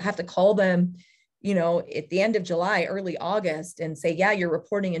Stanislaus, to have to call them, you know, at the end of July, early August, and say, yeah, you're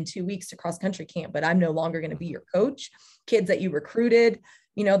reporting in 2 weeks to cross country camp, but I'm no longer going to be your coach. Kids that you recruited,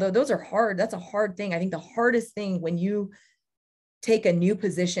 you know, those are hard. That's a hard thing. I think the hardest thing when you take a new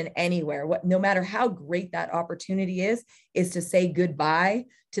position anywhere, no matter how great that opportunity is to say goodbye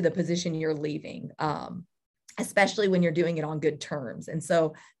to the position you're leaving, especially when you're doing it on good terms. And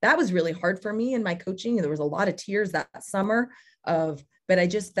so that was really hard for me in my coaching. There was a lot of tears that summer but I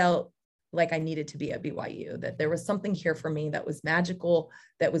just felt like I needed to be at BYU, that there was something here for me that was magical,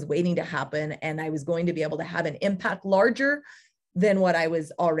 that was waiting to happen. And I was going to be able to have an impact larger than what I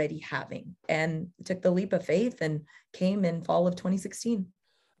was already having, and took the leap of faith and came in fall of 2016.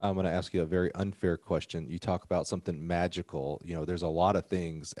 I'm going to ask you a very unfair question. You talk about something magical. You know, there's a lot of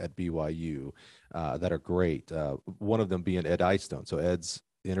things at BYU that are great. One of them being Ed Eyestone. So Ed's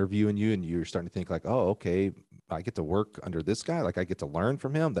interviewing you and you're starting to think like, oh, okay, I get to work under this guy. Like I get to learn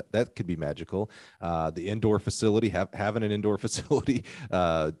from him. That could be magical. The indoor facility, having an indoor facility,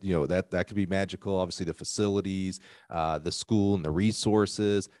 you know, that could be magical. Obviously the facilities, the school and the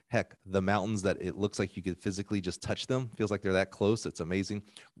resources, heck, the mountains that it looks like you could physically just touch them. Feels like they're that close. It's amazing.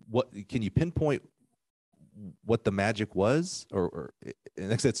 What can you pinpoint what the magic was? Or and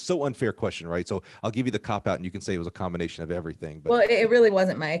like I said, it's so unfair question, right? So I'll give you the cop out and you can say it was a combination of everything. But well, it really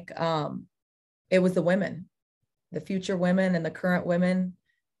wasn't, Mike. It was the women, the future women and the current women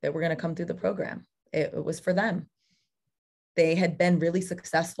that were going to come through the program. It was for them. They had been really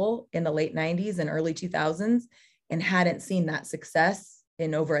successful in the late 90s and early 2000s and hadn't seen that success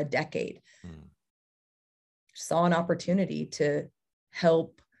in over a decade. Saw an opportunity to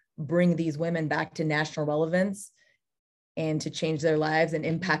help bring these women back to national relevance and to change their lives and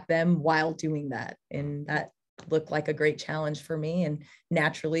impact them while doing that. And that looked like a great challenge for me and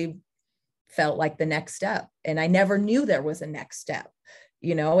naturally felt like the next step. And I never knew there was a next step.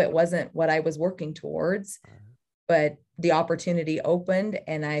 You know, it wasn't what I was working towards, but the opportunity opened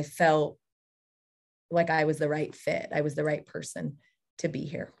and I felt like I was the right fit. I was the right person to be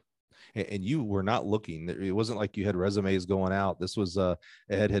here. And you were not looking. It wasn't like you had resumes going out. This was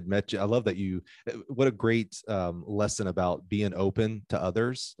Ed had met you. I love that what a great lesson about being open to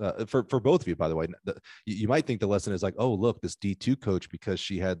others for both of you, by the way. You might think the lesson is like, oh, look, this D2 coach, because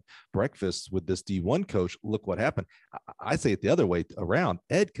she had breakfast with this D1 coach, look what happened. I say it the other way around.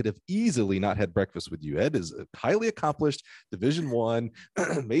 Ed could have easily not had breakfast with you. Ed is a highly accomplished Division I,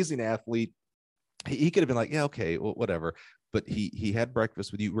 amazing athlete. He could have been like, yeah, okay, well, whatever. But he had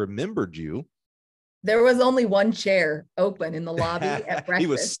breakfast with you, remembered you. There was only one chair open in the lobby at breakfast. He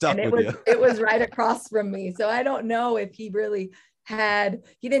was stuck and with you. It was right across from me. So I don't know if he really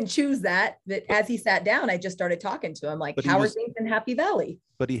he didn't choose that as he sat down, I just started talking to him like, how are things in Happy Valley?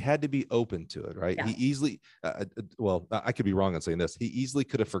 But he had to be open to it, right? Yeah. He easily, well, I could be wrong on saying this. He easily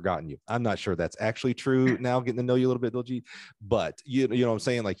could have forgotten you. I'm not sure that's actually true now, getting to know you a little bit, Diljeet. But you know what I'm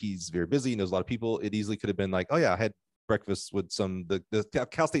saying? Like he's very busy, he knows a lot of people. It easily could have been like, oh yeah, I had breakfast with the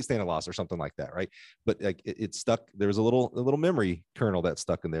Cal State Stanislaus or something like that, right? But like it stuck. There was a little memory kernel that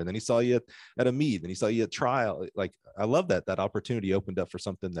stuck in there. And then he saw you at a meet, and he saw you at trial. Like I love that opportunity opened up for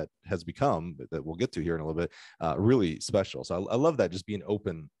something that has become, that we'll get to here in a little bit, really special. So I love that, just being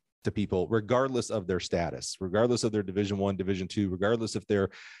open to people, regardless of their status, regardless of their Division I, Division II, regardless if they're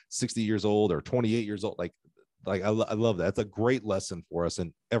 60 years old or 28 years old. Like I love that. It's a great lesson for us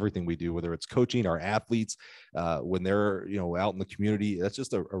in everything we do, whether it's coaching our athletes, when they're, out in the community. That's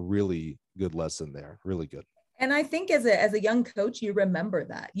just a really good lesson there. Really good. And I think as a young coach, you remember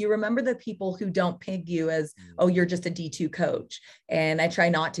that. You remember the people who don't peg you as, oh, you're just a D2 coach. And I try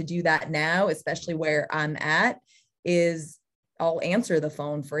not to do that now, especially where I'm at, is I'll answer the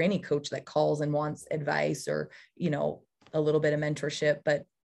phone for any coach that calls and wants advice or, a little bit of mentorship. But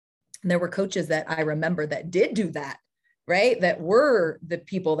there were coaches that I remember that did do that, right? That were the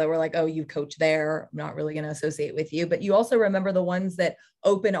people that were like, oh, you coach there, I'm not really going to associate with you. But you also remember the ones that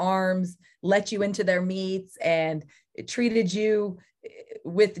open arms, let you into their meets, and treated you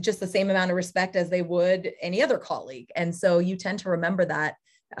with just the same amount of respect as they would any other colleague. And so you tend to remember that,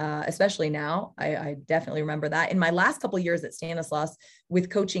 especially now. I definitely remember that. In my last couple of years at Stanislaus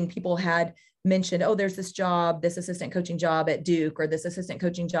with coaching, people had mentioned, oh, there's this job, this assistant coaching job at Duke, or this assistant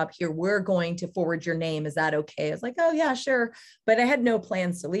coaching job here, we're going to forward your name. Is that okay? I was like, oh yeah, sure. But I had no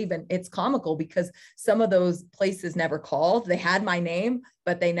plans to leave. And it's comical because some of those places never called. They had my name,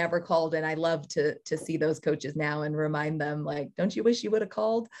 but they never called. And I love to see those coaches now and remind them, like, don't you wish you would have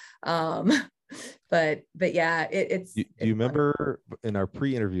called? But yeah, it's. Do you remember in our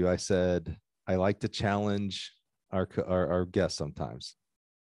pre-interview, I said, I like to challenge our guests sometimes.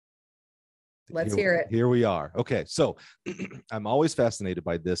 Let's hear it. Here we are. Okay. So I'm always fascinated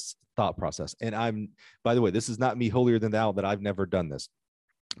by this thought process. And by the way, this is not me holier than thou that I've never done this,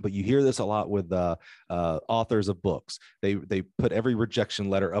 but you hear this a lot with authors of books. They put every rejection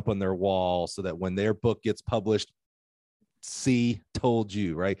letter up on their wall so that when their book gets published, see, told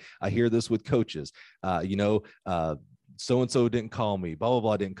you, right? I hear this with coaches, so-and-so didn't call me, blah, blah,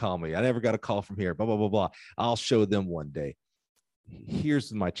 blah, didn't call me. I never got a call from here, blah, blah, blah, blah. I'll show them one day.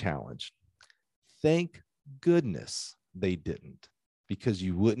 Here's my challenge. Thank goodness they didn't, because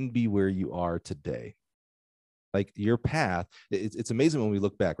you wouldn't be where you are today. Like your path, it's amazing when we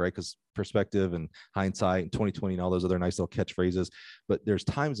look back, right? Because perspective and hindsight and 2020 and all those other nice little catchphrases. But there's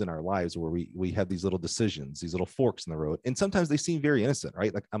times in our lives where we have these little decisions, these little forks in the road. And sometimes they seem very innocent,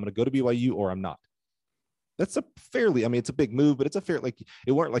 right? Like I'm going to go to BYU or I'm not. That's it's a big move, but it's a fair, like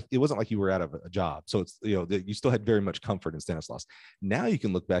it wasn't like you were out of a job. So it's, you still had very much comfort in Stanislaus. Now you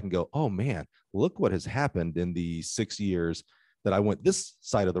can look back and go, oh man, look what has happened in the 6 years that I went this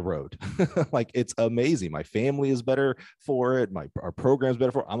side of the road. Like it's amazing. My family is better for it. Our program is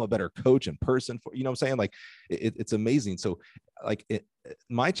better for it. I'm a better coach and person for, you know what I'm saying? Like it's amazing. So like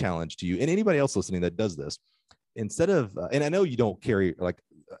my challenge to you and anybody else listening that does this, instead of, and I know you don't carry like,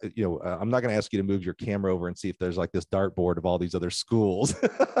 I'm not going to ask you to move your camera over and see if there's like this dartboard of all these other schools,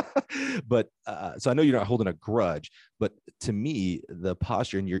 but so I know you're not holding a grudge, but to me, the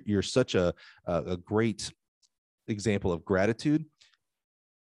posture, and you're such a great example of gratitude.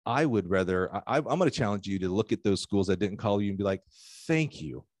 I would rather, I'm going to challenge you to look at those schools that didn't call you and be like, thank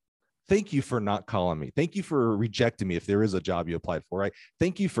you. Thank you for not calling me. Thank you for rejecting me if there is a job you applied for, right?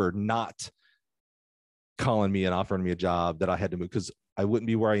 Thank you for not calling me and offering me a job that I had to move, because I wouldn't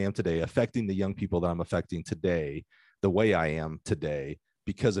be where I am today, affecting the young people that I'm affecting today, the way I am today,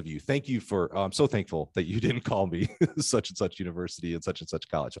 because of you. Thank you for, I'm so thankful that you didn't call me such and such university and such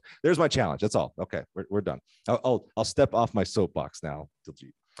college. There's my challenge. That's all. Okay. We're done. I'll step off my soapbox now.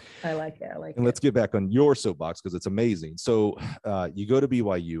 I like it. And let's get back on your soapbox because it's amazing. So you go to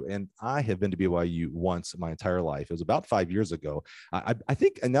BYU, and I have been to BYU once in my entire life. It was about 5 years ago. I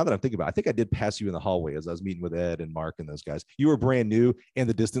think, and now that I'm thinking about it, I think I did pass you in the hallway as I was meeting with Ed and Mark and those guys. You were brand new and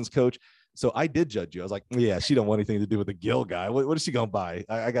the distance coach. So I did judge you. I was like, yeah, she don't want anything to do with the Gill guy. What is she going to buy?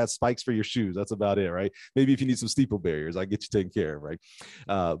 I got spikes for your shoes. That's about it, right? Maybe if you need some steeple barriers, I'll get you taken care of, right?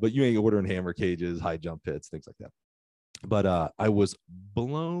 But you ain't ordering hammer cages, high jump pits, things like that. But I was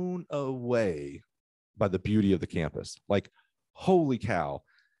blown away by the beauty of the campus. Like, holy cow.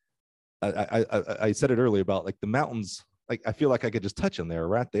 I said it earlier about like the mountains. Like, I feel like I could just touch them there,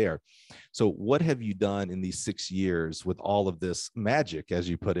 right there. So what have you done in these 6 years with all of this magic, as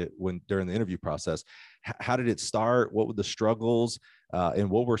you put it, during the interview process? How did it start? What were the struggles? And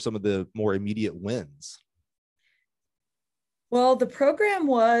what were some of the more immediate wins? Well, the program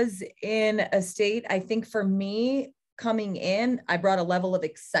was in a state, I think for me, coming in, I brought a level of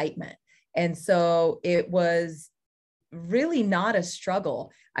excitement. And so it was really not a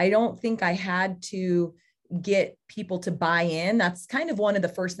struggle. I don't think I had to get people to buy in. That's kind of one of the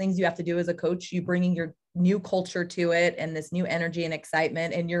first things you have to do as a coach. You bringing your new culture to it and this new energy and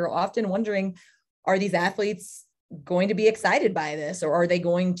excitement. And you're often wondering, are these athletes going to be excited by this, or are they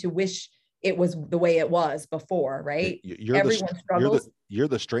going to wish it was the way it was before, right? Everyone struggles. You're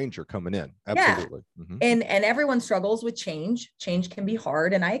the stranger coming in. Absolutely. Yeah. Mm-hmm. And everyone struggles with change. Change can be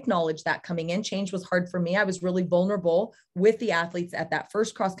hard. And I acknowledge that coming in. Change was hard for me. I was really vulnerable with the athletes at that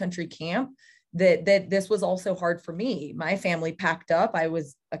first cross-country camp, that this was also hard for me. My family packed up. I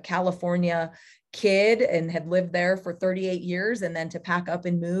was a California kid and had lived there for 38 years. And then to pack up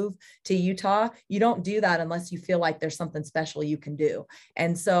and move to Utah, you don't do that unless you feel like there's something special you can do.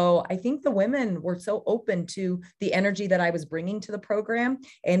 And so I think the women were so open to the energy that I was bringing to the program,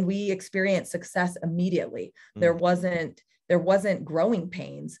 and we experienced success immediately. Mm-hmm. There wasn't growing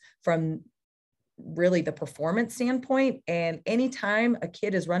pains from really the performance standpoint. And anytime a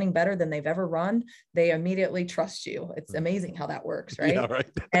kid is running better than they've ever run, they immediately trust you. It's amazing how that works, right? Yeah, right.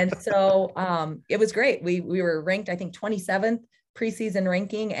 And so it was great. We were ranked, I think, 27th preseason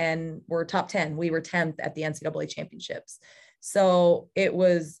ranking, and we're top 10. We were 10th at the NCAA championships. So it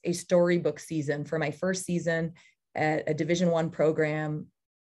was a storybook season for my first season at a Division I program,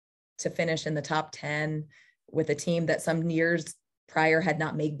 to finish in the top 10 with a team that some years prior had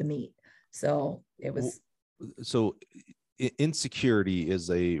not made the meet. So it was. So insecurity is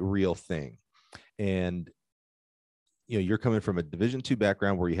a real thing. And, you're coming from a Division II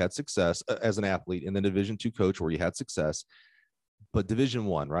background where you had success as an athlete, and then Division II coach where you had success, but Division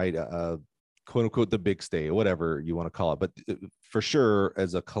I, right? Quote unquote, the big state, whatever you want to call it. But for sure,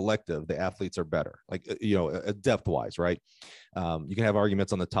 as a collective, the athletes are better, like, depth wise, right? You can have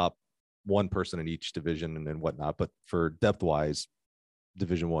arguments on the top one person in each division and whatnot, but for depth wise,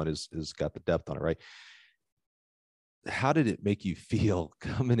 Division I is got the depth on it, right? How did it make you feel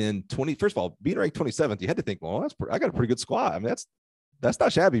coming in first of all, being ranked 27th, you had to think, well, I got a pretty good squad. I mean, that's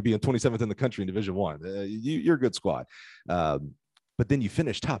not shabby being 27th in the country in Division I. You're a good squad. But then you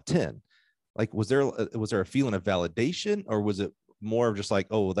finished top 10. Like, was there a feeling of validation, or was it more of just like,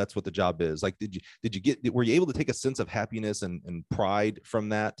 oh, that's what the job is? Like, were you able to take a sense of happiness and pride from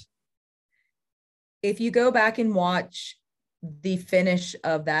that? If you go back and watch the finish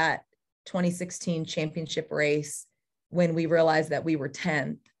of that 2016 championship race, when we realized that we were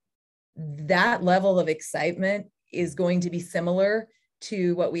 10th, that level of excitement is going to be similar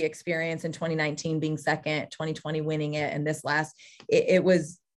to what we experienced in 2019 being second, 2020 winning it, and this last, it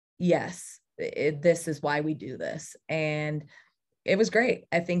was, yes, this is why we do this. And it was great.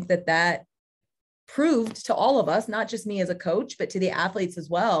 I think that proved to all of us, not just me as a coach, but to the athletes as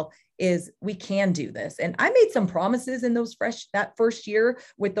well, is we can do this. And I made some promises in that first year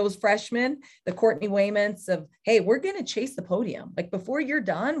with those freshmen, the Courtney Wayments, of, hey, we're going to chase the podium. Like, before you're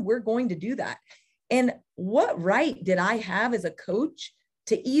done, we're going to do that. And what right did I have as a coach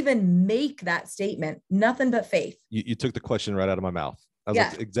to even make that statement? Nothing but faith. You took the question right out of my mouth. I was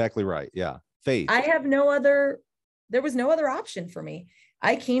like, exactly right. Yeah. Faith. There was no other option for me.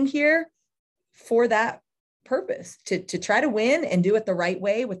 I came here for that purpose, to try to win and do it the right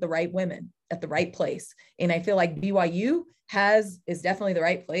way with the right women at the right place. And I feel like BYU is definitely the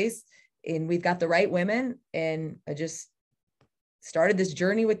right place, and we've got the right women. And I just started this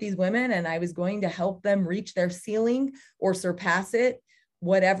journey with these women, and I was going to help them reach their ceiling or surpass it,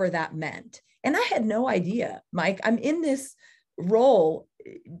 whatever that meant. And I had no idea, Mike. I'm in this role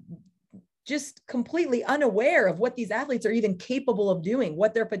just completely unaware of what these athletes are even capable of doing,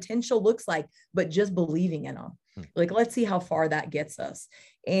 what their potential looks like, but just believing in them. Like, let's see how far that gets us.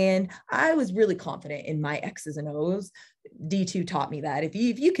 And I was really confident in my X's and O's. D2 taught me that if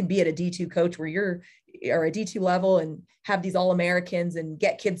you can be at a D2 coach where you're or a D2 level and have these All-Americans and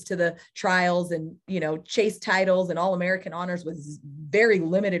get kids to the trials and, chase titles and All-American honors with very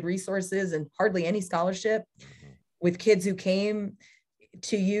limited resources and hardly any scholarship, with kids who came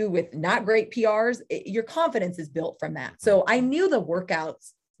to you with not great PRs, your confidence is built from that. So I knew the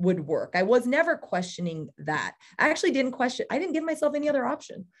workouts would work. I was never questioning that. I actually didn't give myself any other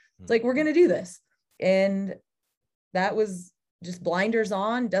option. It's like, we're going to do this. And that was just blinders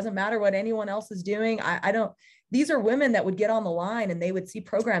on. Doesn't matter what anyone else is doing. These are women that would get on the line and they would see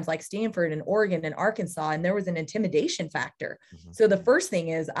programs like Stanford and Oregon and Arkansas, and there was an intimidation factor. So the first thing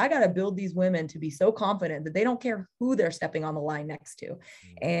is, I got to build these women to be so confident that they don't care who they're stepping on the line next to.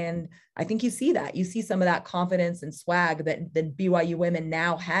 And I think you see that. You see some of that confidence and swag that the BYU women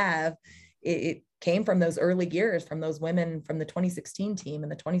now have. It came from those early years, from those women from the 2016 team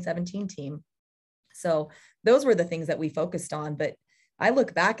and the 2017 team. So those were the things that we focused on. But I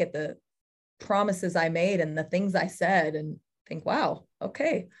look back at the promises I made and the things I said and think, wow,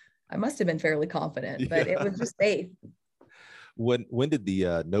 okay, I must have been fairly confident, but it was just faith. When did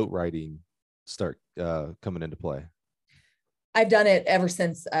the note writing start coming into play? I've done it ever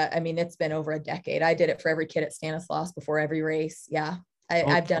since. It's been over a decade. I did it for every kid at Stanislaus before every race. Yeah.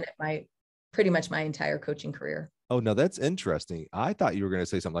 I've done it pretty much my entire coaching career. Oh, no, that's interesting. I thought you were going to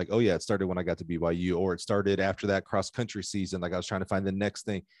say something like, oh yeah, it started when I got to BYU, or it started after that cross country season. Like, I was trying to find the next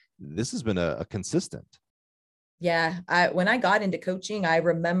thing. This has been a consistent. Yeah. When I got into coaching, I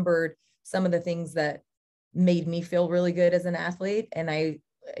remembered some of the things that made me feel really good as an athlete. And I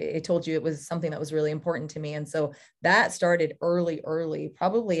told you it was something that was really important to me. And so that started early,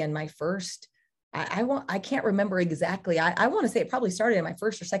 probably in my first, I can't remember exactly. I want to say it probably started in my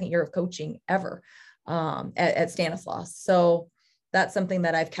first or second year of coaching ever at Stanislaus. So that's something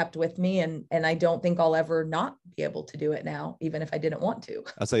that I've kept with me, and I don't think I'll ever not be able to do it now, even if I didn't want to.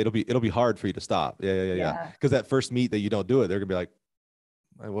 I'll say it'll be hard for you to stop. Yeah. Because that first meet that you don't do it, they're gonna be like,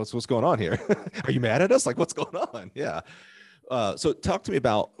 what's going on here? Are you mad at us? Like, what's going on? Yeah. So talk to me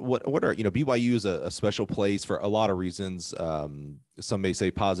about what are, BYU is a special place for a lot of reasons. Some may say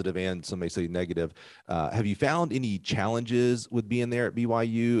positive and some may say negative. Have you found any challenges with being there at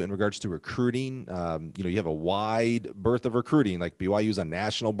BYU in regards to recruiting? You have a wide berth of recruiting, like BYU is a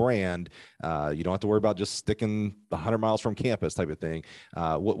national brand. You don't have to worry about just sticking 100 miles from campus type of thing.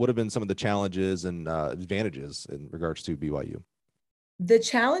 What have been some of the challenges and advantages in regards to BYU? The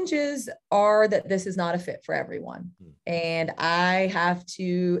challenges are that this is not a fit for everyone. And I have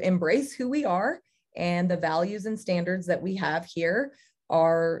to embrace who we are, and the values and standards that we have here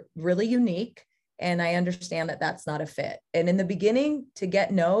are really unique. And I understand that that's not a fit. And in the beginning, to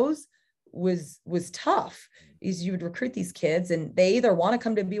get no's was tough. Is you would recruit these kids and they either want to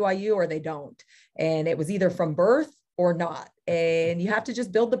come to BYU or they don't. And it was either from birth or not. And you have to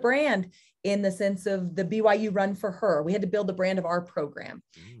just build the brand in the sense of the BYU Run for Her. We had to build the brand of our program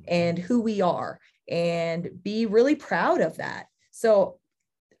and who we are and be really proud of that. So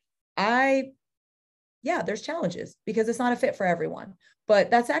there's challenges because it's not a fit for everyone,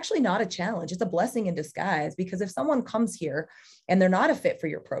 but that's actually not a challenge. It's a blessing in disguise, because if someone comes here and they're not a fit for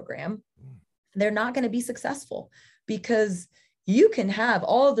your program, they're not going to be successful, because you can have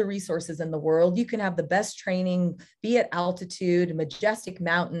all of the resources in the world. You can have the best training, be at altitude, majestic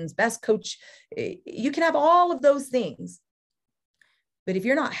mountains, best coach. You can have all of those things. But if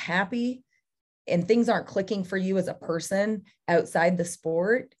you're not happy and things aren't clicking for you as a person outside the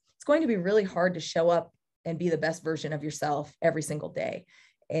sport, it's going to be really hard to show up and be the best version of yourself every single day.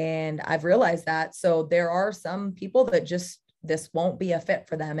 And I've realized that. So there are some people that this won't be a fit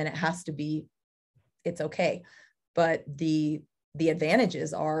for them, and it has to be, it's okay. But the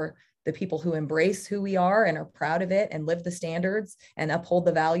advantages are the people who embrace who we are and are proud of it and live the standards and uphold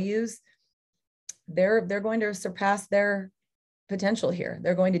the values. They're going to surpass their potential here.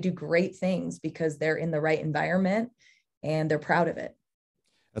 They're going to do great things because they're in the right environment and they're proud of it.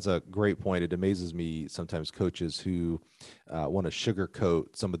 That's a great point. It amazes me sometimes coaches who want to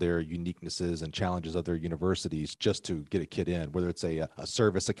sugarcoat some of their uniquenesses and challenges of their universities just to get a kid in, whether it's a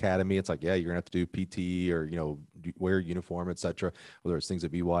service academy. It's like, yeah, you're gonna have to do PT or, wear a uniform, et cetera, whether it's things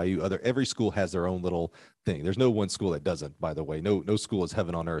at BYU, every school has their own little thing. There's no one school that doesn't, by the way. No school is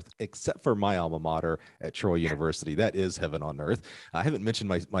heaven on earth, except for my alma mater at Troy University. That is heaven on earth. I haven't mentioned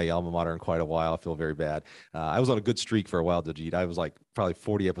my alma mater in quite a while. I feel very bad. I was on a good streak for a while, Daljit. I was like probably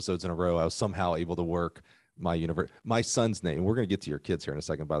 40 episodes in a row. I was somehow able to work my son's name. We're going to get to your kids here in a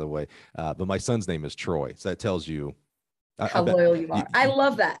second, by the way. But my son's name is Troy. So that tells you how loyal you are. I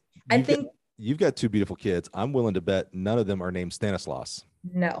love that. I think you've got two beautiful kids. I'm willing to bet none of them are named Stanislaus.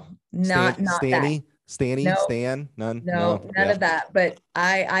 No, not Stanny, that. Stanny, No, Stan, none. none of that. But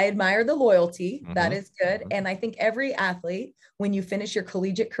I admire the loyalty. Mm-hmm. That is good. And I think every athlete, when you finish your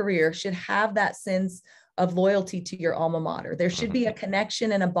collegiate career, should have that sense of loyalty to your alma mater. There should be a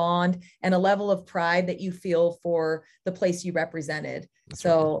connection and a bond and a level of pride that you feel for the place you represented. That's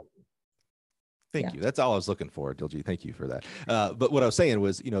so right. Thank you. That's all I was looking for, Diljit. Thank you for that. But what I was saying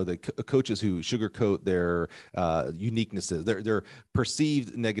was, the coaches who sugarcoat their uniquenesses, their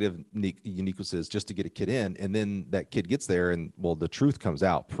perceived negative uniquenesses just to get a kid in, and then that kid gets there, and the truth comes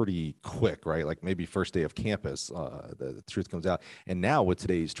out pretty quick, right? Like maybe first day of campus, the truth comes out. And now with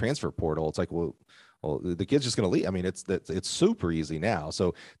today's transfer portal, it's like, well, the kid's just going to leave. I mean, it's super easy now.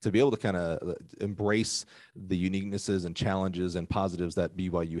 So to be able to kind of embrace the uniquenesses and challenges and positives that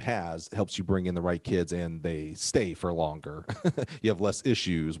BYU has helps you bring in the right kids, and they stay for longer. You have less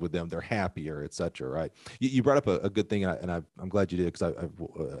issues with them. They're happier, et cetera, right? You brought up a good thing, and I'm glad you did, because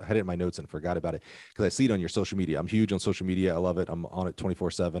I had it in my notes and forgot about it, because I see it on your social media. I'm huge on social media. I love it. I'm on it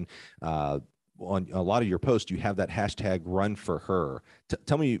 24/7. On a lot of your posts, you have that hashtag Run for Her.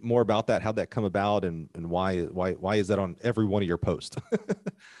 Tell me more about that, how'd that come about, and why is that on every one of your posts?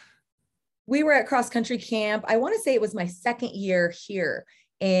 We were at cross country camp. I want to say it was my second year here.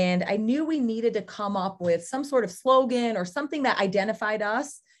 And I knew we needed to come up with some sort of slogan or something that identified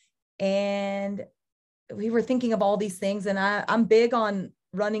us. And we were thinking of all these things. And I'm big on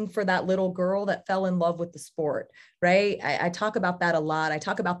running for that little girl that fell in love with the sport, right? I talk about that a lot. I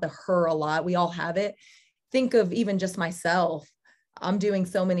talk about the her a lot. We all have it. Think of even just myself. I'm doing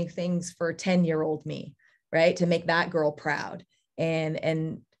so many things for 10-year-old me, right? To make that girl proud.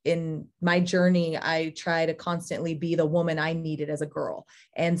 And in my journey, I try to constantly be the woman I needed as a girl.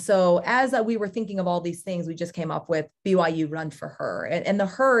 And so as we were thinking of all these things, we just came up with BYU Run for Her. And the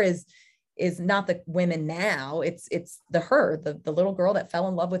her is not the women now, it's the her, the little girl that fell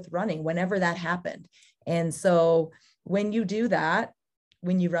in love with running whenever that happened. And so when you do that,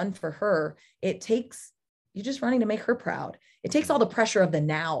 when you run for her, it takes you're just running to make her proud. It takes all the pressure of the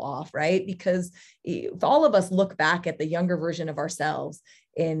now off, right? Because if all of us look back at the younger version of ourselves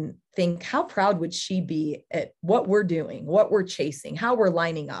and think, how proud would she be at what we're doing, what we're chasing, how we're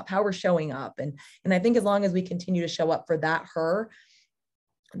lining up, how we're showing up. And I think as long as we continue to show up for that,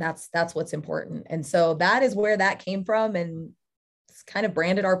 that's what's important. And so that is where that came from. And it's kind of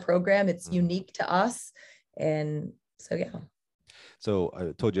branded our program. It's unique to us. And so, yeah. So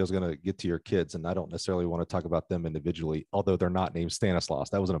I told you I was going to get to your kids, and I don't necessarily want to talk about them individually, although they're not named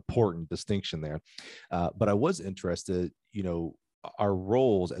Stanislaus. That was an important distinction there. But I was interested, our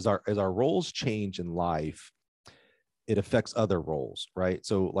roles, as our roles change in life, it affects other roles, right?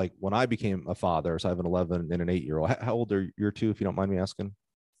 So like when I became a father, so I have an 11 and an 8-year-old. How old are your two, if you don't mind me asking?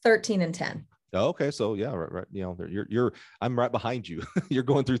 13 and 10. Oh, okay. So yeah, right. I'm right behind you. You're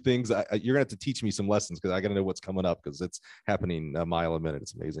going through things. You're gonna have to teach me some lessons because I got to know what's coming up because it's happening a mile a minute.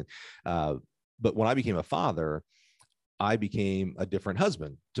 It's amazing. But when I became a father, I became a different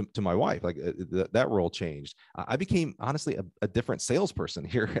husband to my wife. Like that role changed. I became honestly a different salesperson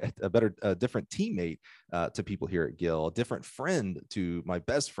here, a different teammate to people here at Gill, a different friend to my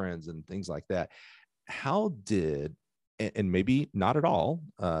best friends and things like that. How did, and maybe not at all,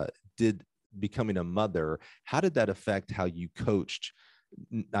 did becoming a mother, how did that affect how you coached?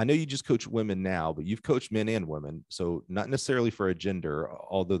 I know you just coach women now, but you've coached men and women. So not necessarily for a gender,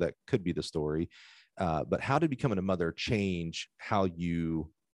 although that could be the story. But how did becoming a mother change how you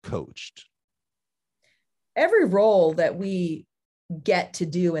coached? Every role that we get to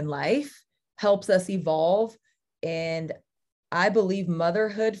do in life helps us evolve. And I believe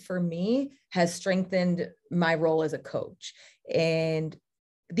motherhood for me has strengthened my role as a coach. And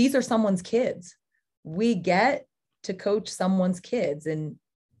these are someone's kids. We get to coach someone's kids. And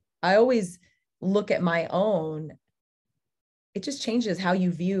I always look at my own. It just changes how you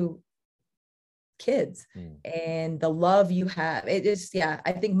view kids and the love you have. It is,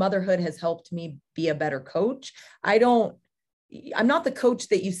 I think motherhood has helped me be a better coach. I'm not the coach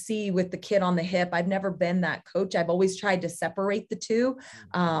that you see with the kid on the hip. I've never been that coach. I've always tried to separate the two,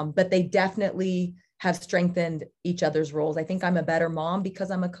 but they definitely have strengthened each other's roles. I think I'm a better mom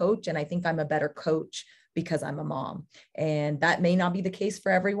because I'm a coach, and I think I'm a better coach because I'm a mom. And that may not be the case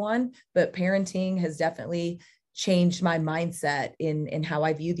for everyone, but parenting has definitely changed my mindset in how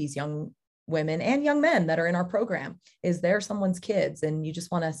I view these young women and young men that are in our program. Is they're someone's kids, and you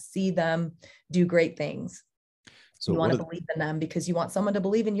just want to see them do great things. So you want to believe in them because you want someone to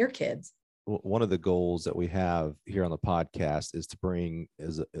believe in your kids. One of the goals that we have here on the podcast is to bring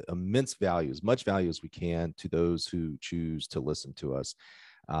as immense value, as much value as we can to those who choose to listen to us.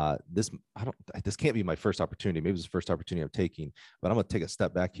 This can't be my first opportunity. Maybe it's the first opportunity I'm taking, but I'm going to take a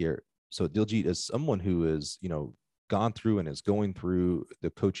step back here. So Diljit, as someone who is, gone through and is going through the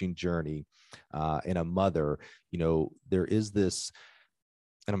coaching journey, and a mother, there is this,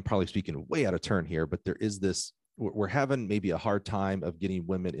 and I'm probably speaking way out of turn here, but there is this, we're having maybe a hard time of getting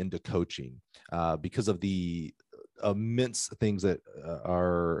women into coaching because of the immense things that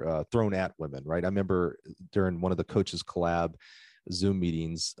are thrown at women, right? I remember during one of the coaches collab Zoom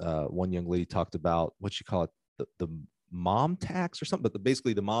meetings, one young lady talked about what she call it, the mom tax or something, but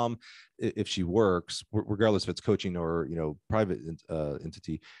basically the mom, if she works, regardless if it's coaching or, private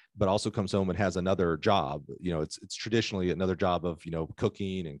entity, but also comes home and has another job, it's traditionally another job of,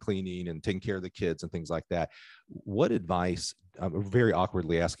 cooking and cleaning and taking care of the kids and things like that. What advice, I'm very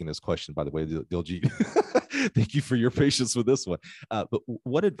awkwardly asking this question, by the way, Diljit, thank you for your patience with this one. But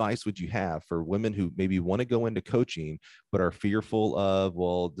what advice would you have for women who maybe want to go into coaching, but are fearful of,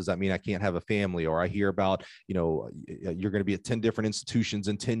 well, does that mean I can't have a family? Or I hear about, you're going to be at 10 different institutions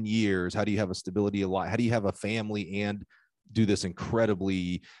in 10 years. How do you have a stability of life? How do you have a family and do this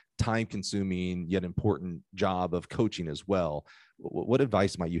incredibly time-consuming yet important job of coaching as well? What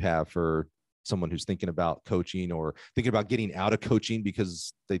advice might you have for someone who's thinking about coaching or thinking about getting out of coaching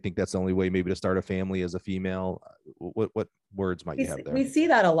because they think that's the only way maybe to start a family as a female? What words might you have there? We see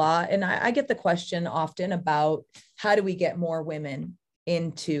that a lot. And I get the question often about how do we get more women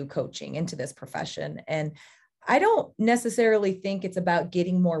into coaching, into this profession? And I don't necessarily think it's about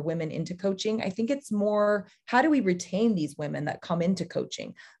getting more women into coaching. I think it's more, how do we retain these women that come into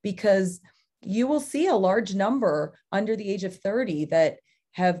coaching? Because you will see a large number under the age of 30 that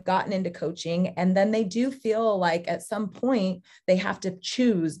have gotten into coaching, and then they do feel like at some point they have to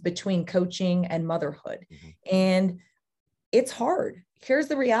choose between coaching and motherhood. And it's hard. Here's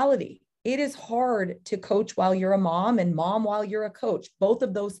the reality. It is hard to coach while you're a mom and mom while you're a coach. Both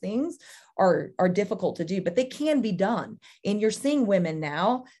of those things are difficult to do, but they can be done. And you're seeing women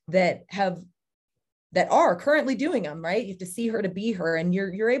now that have that are currently doing them, right? You have to see her to be her. And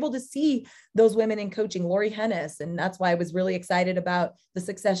you're able to see those women in coaching, Lori Hennis. And that's why I was really excited about the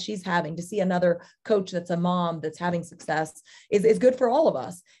success she's having. To see another coach that's a mom that's having success is good for all of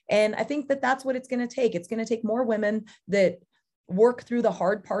us. And I think that that's what it's going to take. It's going to take more women that work through the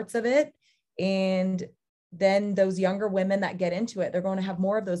hard parts of it. And then those younger women that get into it, they're going to have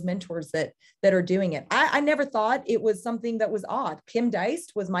more of those mentors that are doing it. I never thought it was something that was odd. Kim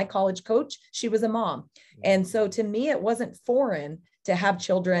Deist was my college coach. She was a mom. And so to me, it wasn't foreign to have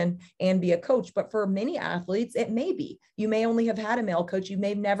children and be a coach, but for many athletes, it may be. You may only have had a male coach. You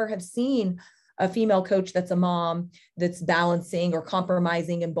may never have seen a female coach that's a mom, that's balancing or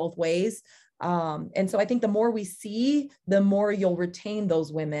compromising in both ways. And so I think the more we see, the more you'll retain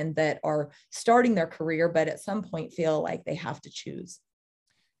those women that are starting their career, but at some point feel like they have to choose.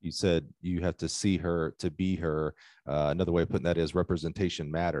 You said you have to see her to be her. Another way of putting that is representation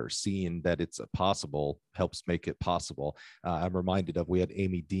matters. Seeing that it's possible helps make it possible. I'm reminded of, we had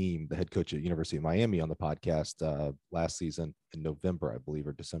Amy Deem, the head coach at University of Miami, on the podcast last season in November, I believe,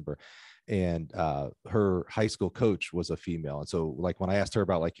 or December. And her high school coach was a female. And so like when I asked her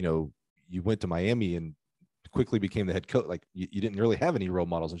about, like, you went to Miami and quickly became the head coach, like you didn't really have any role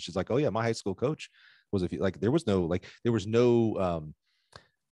models. And she's like, oh yeah, my high school coach was there was no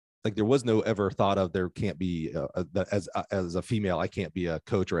ever thought of, there can't be as a female, I can't be a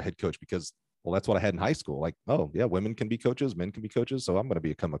coach or a head coach, because, well, that's what I had in high school. Like, oh yeah, women can be coaches, men can be coaches, so I'm going to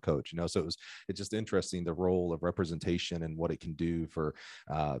become a coach. So it's just interesting, the role of representation and what it can do for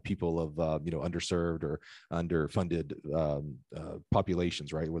people of underserved or underfunded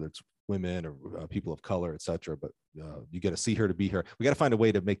populations, right? Whether it's women or people of color, et cetera. But you got to see her to be her. We got to find a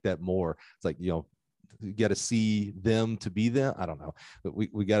way to make that more. It's like, you got to see them to be them. I don't know, but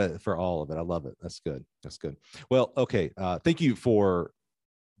we got it for all of it. I love it. That's good. That's good. Well, okay. Thank you for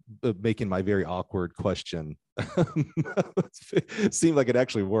making my very awkward question seem like it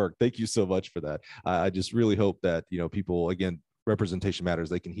actually worked. Thank you so much for that. I just really hope that, people, again, representation matters.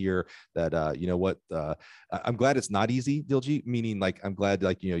 They can hear that, I'm glad it's not easy, Diljeet, meaning like, I'm glad,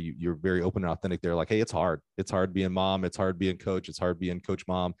 like, you're very open and authentic there. Like, hey, it's hard. It's hard being mom. It's hard being coach. It's hard being coach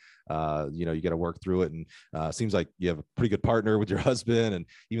mom. You got to work through it. And seems like you have a pretty good partner with your husband. And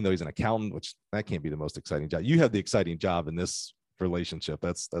even though he's an accountant, which that can't be the most exciting job, you have the exciting job in this relationship.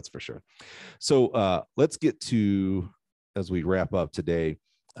 That's for sure. So let's get to, as we wrap up today,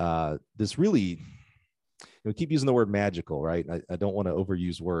 this really, we keep using the word magical, right? I don't want to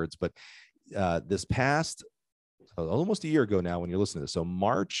overuse words, but this past almost a year ago now, when you're listening to this, so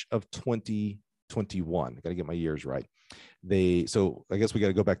March of 2021, I got to get my years right. So I guess we got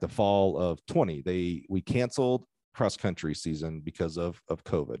to go back to fall of 20. We canceled cross country season because of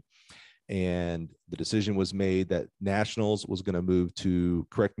COVID. And the decision was made that nationals was going to move to,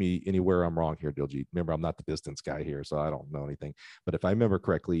 correct me anywhere I'm wrong here, Diljeet. Remember, I'm not the distance guy here, so I don't know anything. But if I remember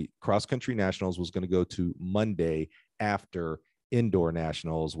correctly, cross country nationals was going to go to Monday after indoor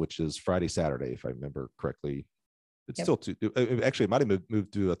nationals, which is Friday, Saturday, if I remember correctly. It's still actually, it might have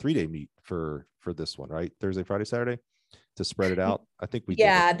moved to a 3-day meet for this one, right? Thursday, Friday, Saturday, to spread it out. I think we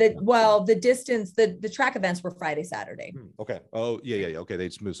the distance, the track events were Friday, Saturday. Okay. Oh yeah. Okay. They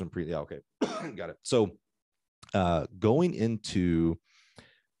just moved some okay. Got it. So going into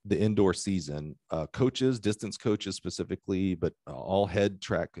the indoor season, coaches, distance coaches specifically, but all head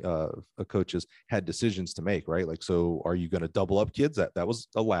track coaches had decisions to make, right? Like, so are you going to double up kids? That was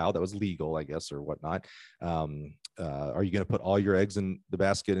allowed, that was legal, I guess, or whatnot. Are you going to put all your eggs in the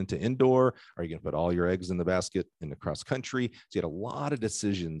basket into indoor? Are you going to put all your eggs in the basket in the cross country? So you had a lot of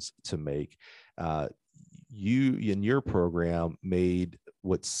decisions to make. You in your program made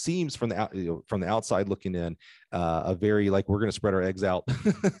what seems from the outside looking in a very, like, we're going to spread our eggs out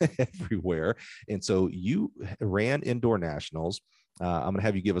everywhere. And so you ran indoor nationals. I'm going to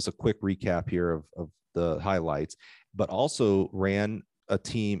have you give us a quick recap here of the highlights, but also ran a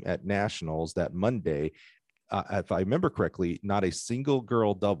team at nationals that Monday. If I remember correctly, not a single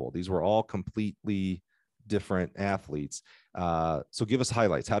girl double. These were all completely different athletes. So give us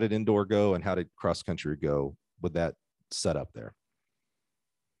highlights. How did indoor go and how did cross country go with that setup there?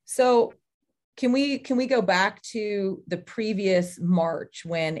 So can we go back to the previous March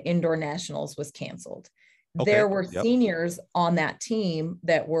when indoor nationals was canceled? Okay. There were seniors on that team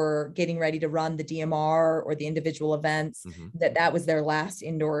that were getting ready to run the DMR or the individual events. That was their last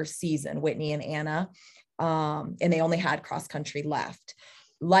indoor season, Whitney and Anna. And they only had cross country left.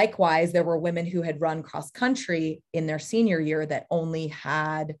 Likewise, there were women who had run cross country in their senior year that only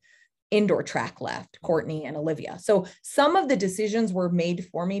had indoor track left, Courtney and Olivia. So some of the decisions were made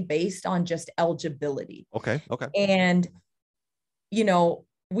for me based on just eligibility. Okay. And,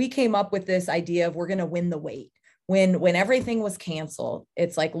 we came up with this idea of we're going to win the weight. When everything was canceled,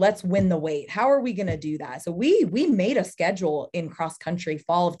 it's like, let's win the weight. How are we going to do that? So we made a schedule in cross country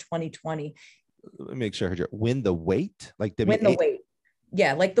fall of 2020. Let me make sure I heard you. Win the weight? Like win the weight.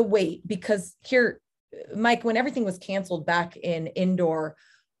 Yeah, like the weight. Because here, Mike, when everything was canceled back in indoor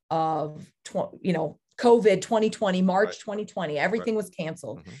of, COVID 2020, March 2020, everything was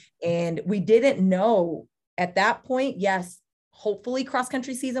canceled. And we didn't know at that point, yes, hopefully cross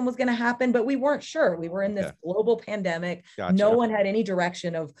country season was going to happen, but we weren't sure. We were in this global pandemic. Gotcha. No one had any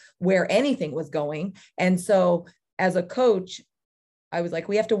direction of where anything was going. And so as a coach, I was like,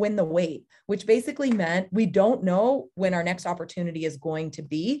 we have to win the weight, which basically meant we don't know when our next opportunity is going to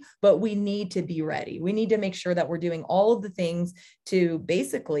be, but we need to be ready. We need to make sure that we're doing all of the things to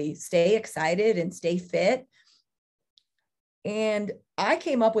basically stay excited and stay fit. And I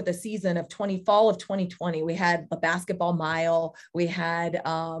came up with a season of fall of 2020. We had a basketball mile. We had,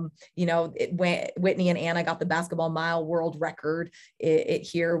 Whitney and Anna got the basketball mile world record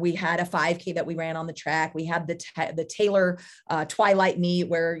here. We had a 5K that we ran on the track. We had the Taylor Twilight meet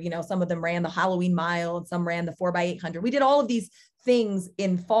where, some of them ran the Halloween mile and some ran the 4x800. We did all of these things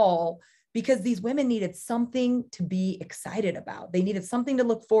in fall because these women needed something to be excited about. They needed something to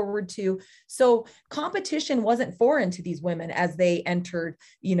look forward to. So competition wasn't foreign to these women as they entered,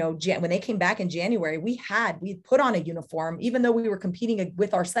 when they came back in January, we put on a uniform. Even though we were competing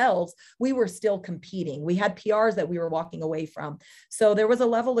with ourselves, we were still competing. We had PRs that we were walking away from. So there was a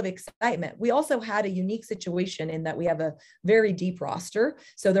level of excitement. We also had a unique situation in that we have a very deep roster.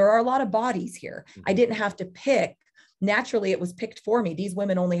 So there are a lot of bodies here. I didn't have to pick. Naturally, it was picked for me. These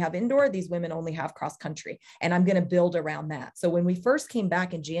women only have indoor, these women only have cross country, and I'm going to build around that. So when we first came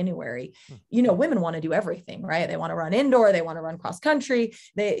back in January, women want to do everything, right? They want to run indoor, they want to run cross country.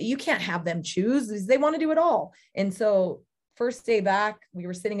 You can't have them choose. They want to do it all. And so first day back, we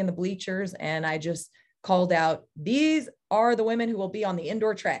were sitting in the bleachers and I just called out, these are the women who will be on the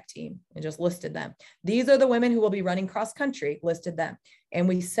indoor track team, and just listed them. These are the women who will be running cross country, listed them. And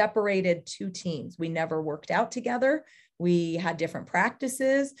we separated two teams. We never worked out together. We had different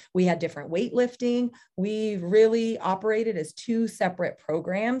practices. We had different weightlifting. We really operated as two separate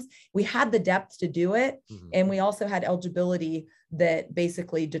programs. We had the depth to do it. And we also had eligibility that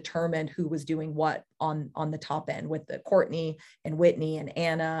basically determined who was doing what on the top end with the Courtney and Whitney and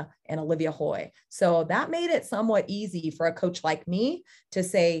Anna and Olivia Hoy. So that made it somewhat easy for a coach like me to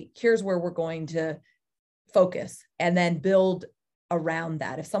say, here's where we're going to focus and then build around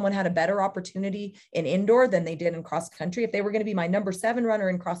that. If someone had a better opportunity in indoor than they did in cross country, if they were going to be my number 7 runner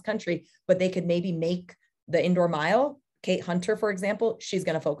in cross country, but they could maybe make the indoor mile, Kate Hunter, for example, she's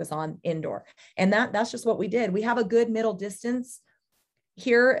going to focus on indoor. And that's just what we did. We have a good middle distance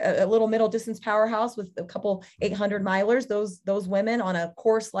here, a little middle distance powerhouse with a couple 800 milers. Those women on a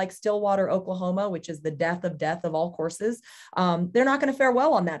course like Stillwater, Oklahoma, which is the death of all courses, they're not going to fare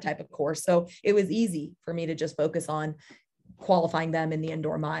well on that type of course. So it was easy for me to just focus on qualifying them in the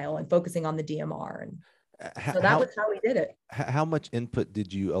indoor mile and focusing on the DMR. And so that was how we did it. How much input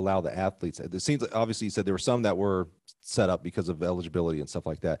did you allow the athletes? It seems like obviously you said there were some that were set up because of eligibility and stuff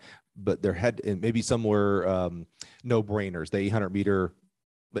like that, but there had, and maybe some were no brainers, the 800 meter.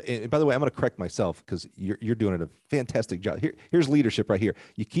 And by the way, I'm going to correct myself because you're doing a fantastic job. Here's leadership right here.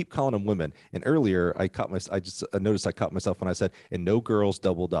 You keep calling them women. And earlier I noticed I caught myself when I said, and no girls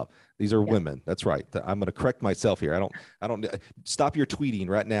doubled up. These are women. That's right. I'm going to correct myself here. I don't stop your tweeting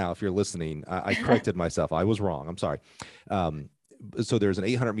right now. If you're listening, I corrected myself. I was wrong. I'm sorry. So there's an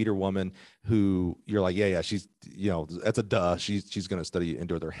 800 meter woman who you're like, yeah, she's, that's a duh. She's going to study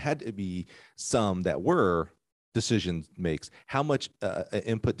indoor. There had to be some that were decision makes. How much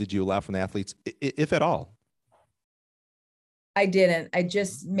input did you allow from the athletes, if at all? I didn't. I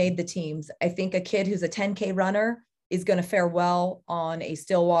just made the teams. I think a kid who's a 10K runner is going to fare well on a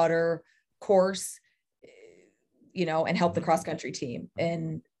Stillwater course, and help the cross country team.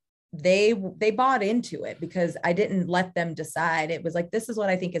 And they bought into it because I didn't let them decide. It was like, this is what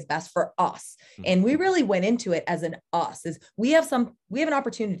I think is best for us. And we really went into it as an us, is we have an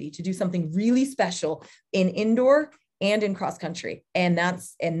opportunity to do something really special in indoor and in cross country. And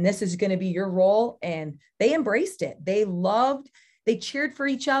this is going to be your role. And they embraced it. They cheered for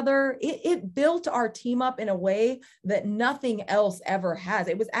each other. It built our team up in a way that nothing else ever has.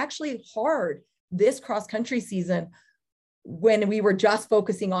 It was actually hard this cross country season when we were just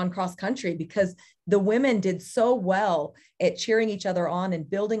focusing on cross country, because the women did so well at cheering each other on and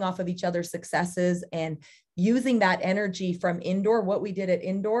building off of each other's successes and using that energy from indoor, what we did at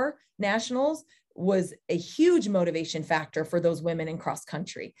indoor nationals, was a huge motivation factor for those women in cross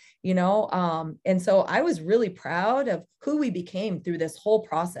country, you know? And so I was really proud of who we became through this whole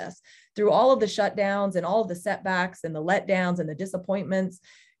process, through all of the shutdowns and all of the setbacks and the letdowns and the disappointments.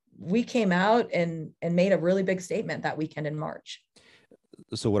 We came out and made a really big statement that weekend in March.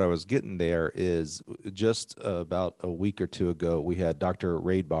 So what I was getting there is just about a week or two ago, we had Dr.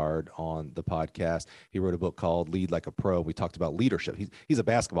 Raidbard on the podcast. He wrote a book called Lead Like a Pro. We talked about leadership. He's a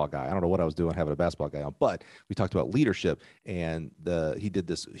basketball guy. I don't know what I was doing having a basketball guy on, but we talked about leadership, and he did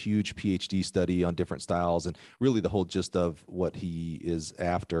this huge PhD study on different styles, and really the whole gist of what he is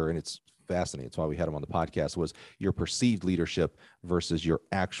after, and it's fascinating. It's why we had him on the podcast, was your perceived leadership versus your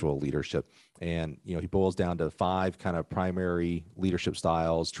actual leadership. And, you know, he boils down to 5 kind of primary leadership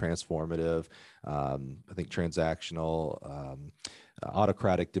styles: transformative, I think transactional,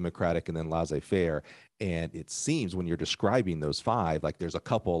 autocratic, democratic, and then laissez-faire. And it seems when you're describing those 5, like there's a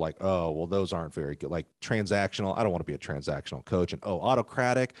couple like, oh, well, those aren't very good. Like transactional, I don't want to be a transactional coach. And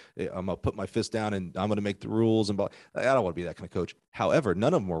autocratic, I'm gonna put my fist down and I'm gonna make the rules. And I don't want to be that kind of coach. However,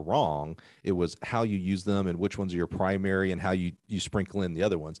 none of them were wrong. It was how you use them and which ones are your primary and how you sprinkle in the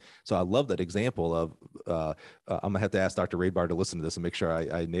other ones. So I love that example of, I'm gonna have to ask Dr. Raidbard to listen to this and make sure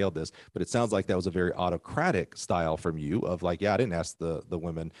I nailed this, but it sounds like that was a very autocratic style from you of like, yeah, I didn't ask the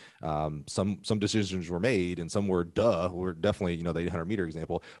women. Some decisions were made and some were definitely, you know, the 800-meter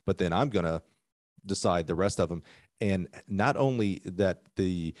example, but then I'm going to decide the rest of them. And not only that,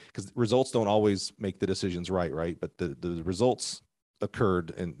 because results don't always make the decisions right, but the results occurred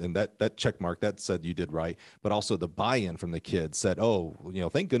and that check mark that said you did right, but also the buy-in from the kids said, oh, you know,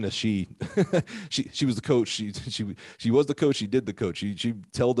 thank goodness she she was the coach, she was the coach, she did the coach, she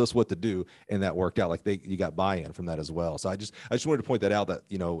told us what to do, and that worked out. Like you got buy-in from that as well. So I just wanted to point that out, that,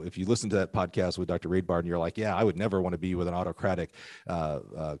 you know, if you listen to that podcast with Dr. Raidbard and you're like, yeah, I would never want to be with an autocratic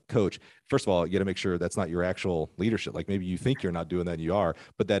coach, first of all, you got to make sure that's not your actual leadership. Like maybe you think you're not doing that and you are,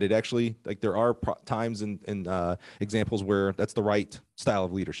 but that it actually, like there are times and examples where that's the right style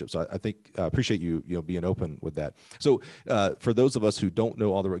of leadership. So I think appreciate you being open with that. So for those of us who don't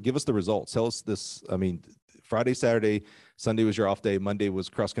know give us the results. Tell us this. I mean, Friday, Saturday, Sunday was your off day. Monday was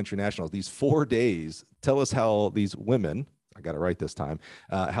cross country nationals. These 4 days, tell us how these women, I got it right this time,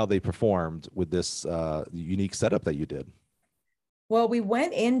 how they performed with this unique setup that you did. Well, we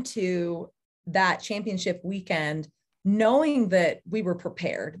went into that championship weekend knowing that we were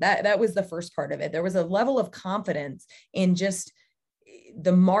prepared. That was the first part of it. There was a level of confidence in just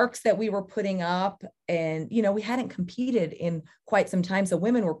the marks that we were putting up. And, you know, we hadn't competed in quite some time. So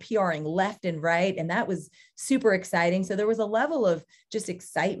women were PRing left and right. And that was super exciting. So there was a level of just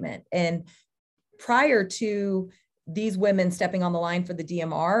excitement. And prior to these women stepping on the line for the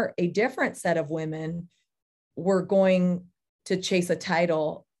DMR, a different set of women were going to chase a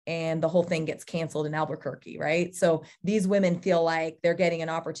title, and the whole thing gets canceled in Albuquerque, right? So these women feel like they're getting an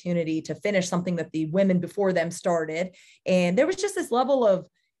opportunity to finish something that the women before them started. And there was just this level of,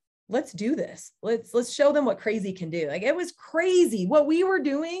 let's do this. Let's show them what crazy can do. Like, it was crazy. What we were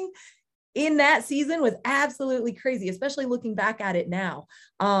doing in that season was absolutely crazy, especially looking back at it now.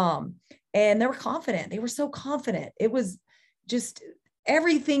 And they were confident. They were so confident. It was just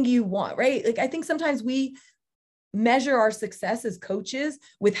everything you want, right? Like, I think sometimes we measure our success as coaches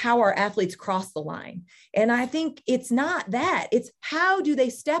with how our athletes cross the line. And I think it's not that. It's how do they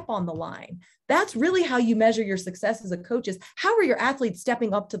step on the line? That's really how you measure your success as a coach, is how are your athletes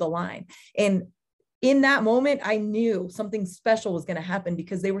stepping up to the line? And in that moment, I knew something special was going to happen,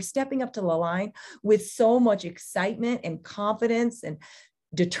 because they were stepping up to the line with so much excitement and confidence and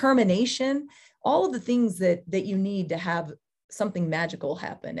determination, all of the things that you need to have something magical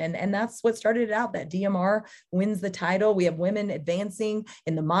happen. And that's what started it out. That DMR wins the title. We have women advancing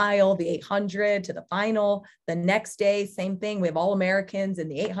in the mile, the 800 to the final. The next day, same thing. We have all Americans in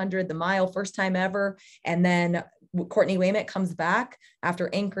the 800, the mile, first time ever. And then Courtney Wayment comes back after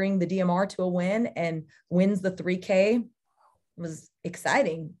anchoring the DMR to a win and wins the 3K. It was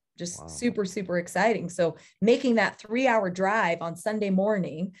exciting. Just wow. Super, super exciting. So making that 3-hour drive on Sunday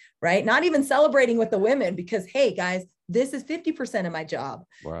morning, right? Not even celebrating with the women, because, hey guys, this is 50% of my job.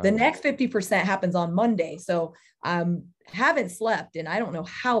 Wow. The next 50% happens on Monday. So haven't slept in I don't know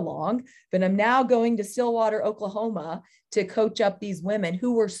how long, but I'm now going to Stillwater, Oklahoma to coach up these women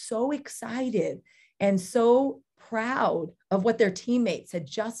who were so excited and so proud of what their teammates had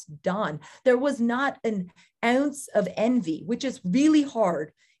just done. There was not an ounce of envy, which is really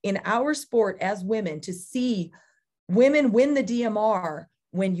hard in our sport as women, to see women win the DMR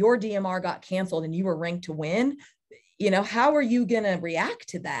when your DMR got canceled and you were ranked to win. You know, how are you going to react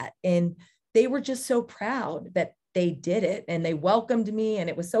to that? And they were just so proud that they did it, and they welcomed me.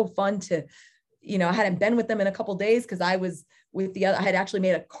 And it was so fun to I hadn't been with them in a couple of days because I was with the other, I had actually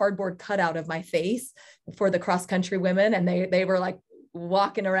made a cardboard cutout of my face for the cross country women. And they were like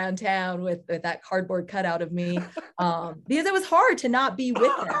walking around town with that cardboard cutout of me because it was hard to not be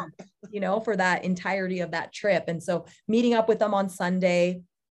with them, for that entirety of that trip. And so meeting up with them on Sunday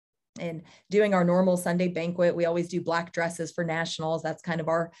and doing our normal Sunday banquet. We always do black dresses for nationals. That's kind of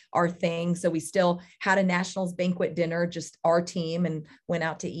our thing. So we still had a nationals banquet dinner, just our team, and went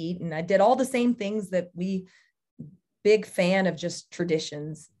out to eat. And I did all the same things that big fan of just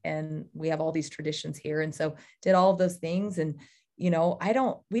traditions. And we have all these traditions here. And so did all of those things. And, we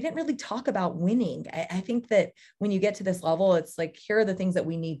didn't really talk about winning. I think that when you get to this level, it's like, here are the things that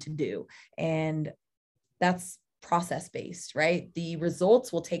we need to do. And that's process-based, right? The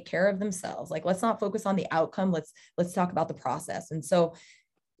results will take care of themselves. Like, let's not focus on the outcome. Let's talk about the process. And so,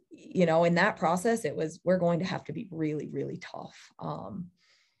 in that process, we're going to have to be really, really tough.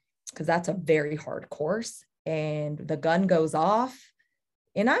 Because that's a very hard course, and the gun goes off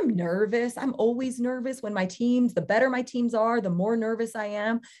and I'm nervous. I'm always nervous when the better my teams are, the more nervous I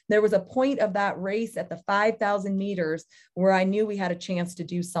am. There was a point of that race at the 5,000 meters where I knew we had a chance to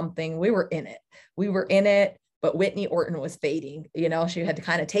do something. We were in it. But Whitney Orton was fading. She had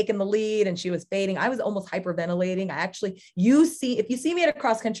kind of taken the lead and she was fading. I was almost hyperventilating. if you see me at a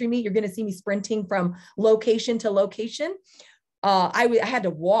cross country meet, you're going to see me sprinting from location to location. I had to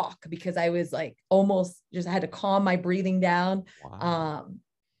walk because I was like I had to calm my breathing down. Wow.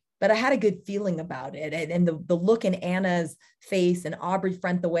 But I had a good feeling about it. And the look in Anna's face and Aubrey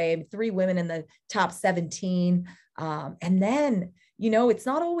Frenthe, 3 women in the top 17. And then, it's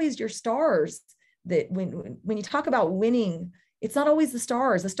not always your stars. That when you talk about winning, it's not always the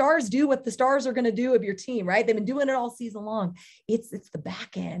stars. The stars do what the stars are going to do of your team, right? They've been doing it all season long. It's the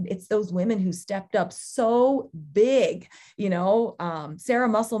back end. It's those women who stepped up so big, Sarah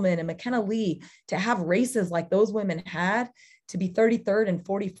Musselman and McKenna Lee, to have races like those women had, to be 33rd and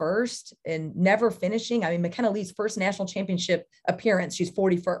 41st and never finishing. I mean, McKenna Lee's first national championship appearance, she's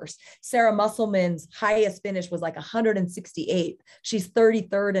 41st. Sarah Musselman's highest finish was like 168. She's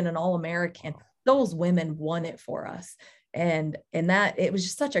 33rd and an All-American. Those women won it for us. And that it was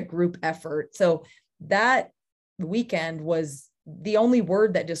just such a group effort. So that weekend was, the only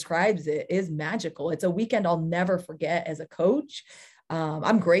word that describes it is magical. It's a weekend I'll never forget as a coach.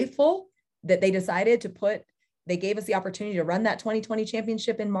 I'm grateful that they decided they gave us the opportunity to run that 2020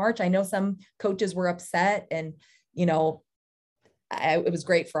 championship in March. I know some coaches were upset, and, it was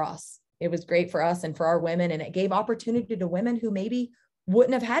great for us. It was great for us and for our women. And it gave opportunity to women who maybe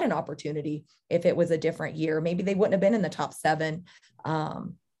wouldn't have had an opportunity if it was a different year. Maybe they wouldn't have been in the top 7.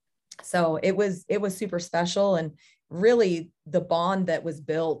 So it was super special. And really the bond that was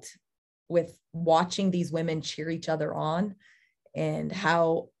built with watching these women cheer each other on, and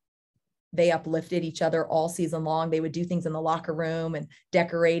how they uplifted each other all season long. They would do things in the locker room and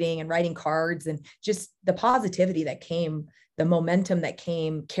decorating and writing cards, and just the positivity that came, the momentum that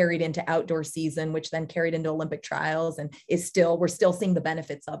came, carried into outdoor season, which then carried into Olympic trials, and we're still seeing the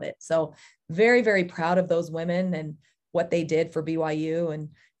benefits of it. So very, very proud of those women and what they did for BYU. And,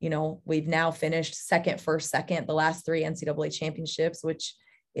 we've now finished second, first, second, the last 3 NCAA championships, which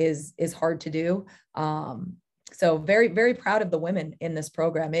is hard to do. So very, very proud of the women in this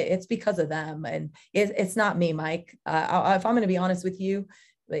program. It's because of them. And it's not me, Mike. If I'm going to be honest with you,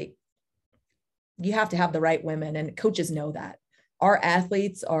 like, you have to have the right women, and coaches know that. Our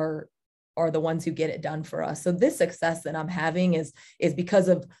athletes are the ones who get it done for us. So this success that I'm having is because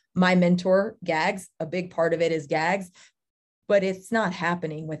of my mentor, Gags. A big part of it is Gags, but it's not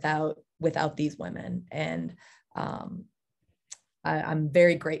happening without these women. And I'm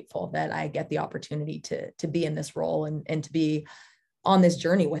very grateful that I get the opportunity to be in this role and to be on this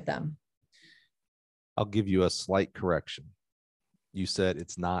journey with them. I'll give you a slight correction. You said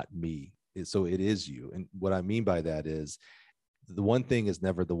it's not me. So it is you. And what I mean by that is, the one thing is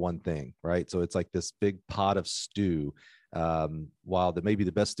never the one thing, right? So it's like this big pot of stew. While that may be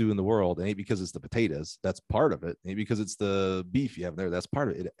the best stew in the world, it ain't because it's the potatoes, that's part of it. Maybe because it's the beef you have there, that's part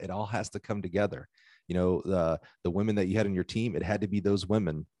of it. It all has to come together. The women that you had in your team, it had to be those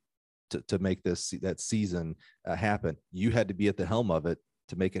women to make that season happen. You had to be at the helm of it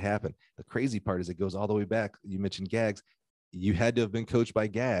to make it happen. The crazy part is it goes all the way back. You mentioned Gags. You had to have been coached by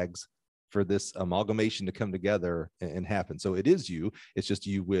Gags for this amalgamation to come together and happen. So it is you. It's just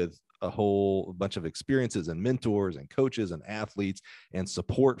you with a whole bunch of experiences and mentors and coaches and athletes and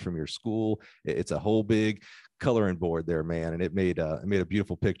support from your school. It's a whole big coloring board there, man. And it made a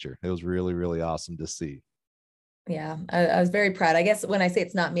beautiful picture. It was really, really awesome to see. Yeah, I was very proud. I guess when I say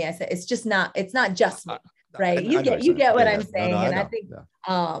it's not me, I say it's not just me, right? You get what I'm saying. No, and I think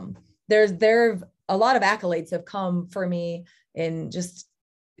there a lot of accolades have come for me, and just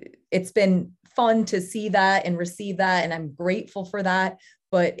it's been fun to see that and receive that, and I'm grateful for that.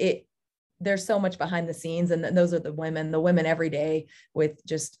 But there's so much behind the scenes, and those are the women every day, with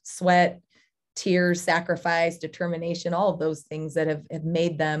just sweat, tears, sacrifice, determination, all of those things that have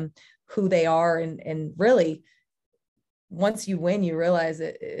made them who they are. And really, once you win, you realize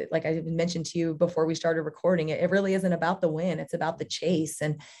it, like I mentioned to you before we started recording, it really isn't about the win. It's about the chase,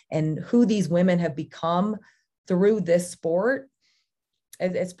 and who these women have become through this sport.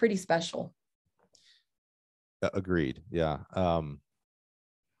 It's pretty special. Agreed. Yeah.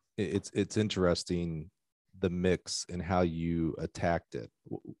 It's interesting, the mix and how you attacked it.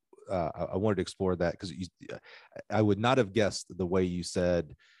 I wanted to explore that because I would not have guessed the way you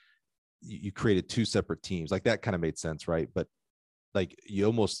said you created two separate teams. Like that kind of made sense, right? But like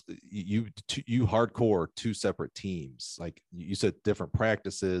you hardcore two separate teams. Like you said, different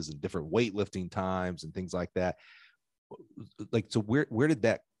practices and different weightlifting times and things like that. Like, so where did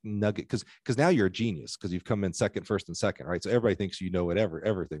that nugget? Because now you're a genius because you've come in second, first, and second, right? So everybody thinks you know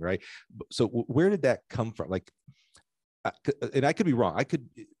everything, right? So where did that come from? Like, and I could be wrong.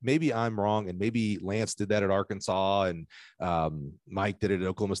 Maybe I'm wrong, and maybe Lance did that at Arkansas, and Mike did it at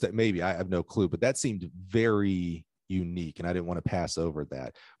Oklahoma State. Maybe I have no clue, but that seemed very unique, and I didn't want to pass over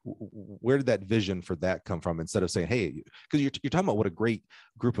that. Where did that vision for that come from? Instead of saying, "Hey," because you're talking about what a great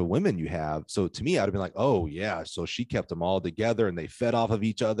group of women you have. So to me, I'd have been like, "Oh yeah," so she kept them all together, and they fed off of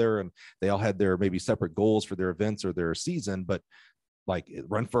each other, and they all had their maybe separate goals for their events or their season, but like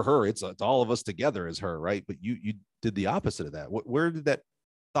run for her, it's all of us together as her, right? But you did the opposite of that. Where did that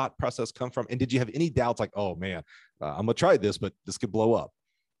thought process come from? And did you have any doubts like, oh man, I'm gonna try this, but this could blow up?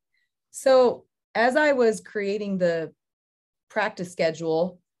 So as I was creating the practice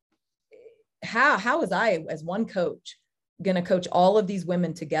schedule, how was I as one coach going to coach all of these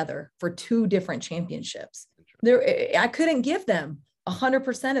women together for two different championships? I couldn't give them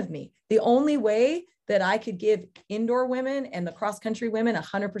 100% of me. The only way that I could give indoor women and the cross country women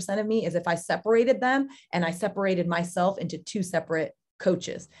 100% of me is if I separated them and I separated myself into two separate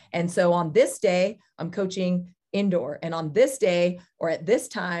coaches. And so on this day, I'm coaching indoor, and on this day or at this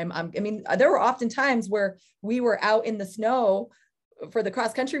time, there were often times where we were out in the snow for the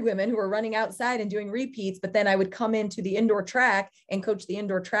cross country women who were running outside and doing repeats, but then I would come into the indoor track and coach the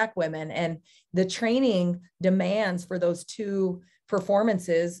indoor track women. And the training demands for those two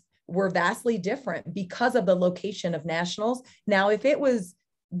performances were vastly different because of the location of nationals. Now, if it was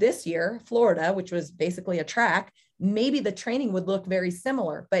this year, Florida, which was basically a track, maybe the training would look very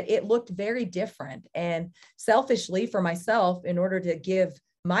similar, but it looked very different. And selfishly for myself, in order to give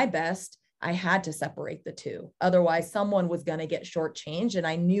my best, I had to separate the two. Otherwise, someone was going to get shortchanged. And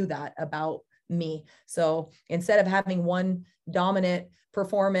I knew that about me. So instead of having one dominant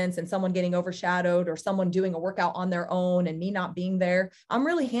performance and someone getting overshadowed or someone doing a workout on their own and me not being there, I'm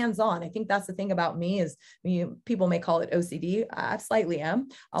really hands-on. I think that's the thing about me is people may call it OCD. I slightly am.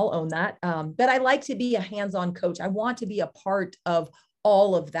 I'll own that. But I like to be a hands-on coach. I want to be a part of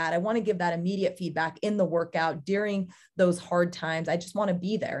all of that. I want to give that immediate feedback in the workout during those hard times. I just want to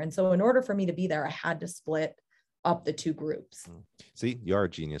be there. And so in order for me to be there, I had to split up the two groups. See, you are a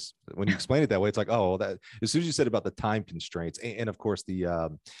genius. When you explain it that way, it's like, oh, that as soon as you said about the time constraints and of course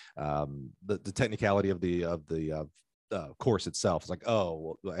the technicality of the course itself, it's like,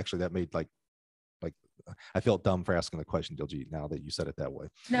 oh, well, actually that made like I felt dumb for asking the question, Diljit, now that you said it that way.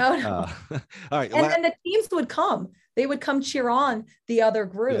 No. All right. And then the teams would come. They would come cheer on the other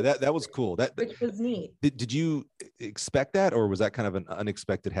group. Yeah, that was cool. Which was neat. Did you expect that, or was that kind of an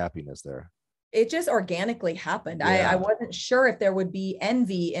unexpected happiness there? It just organically happened. Yeah. I wasn't sure if there would be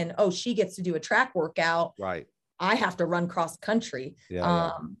envy and, oh, she gets to do a track workout. Right. I have to run cross country.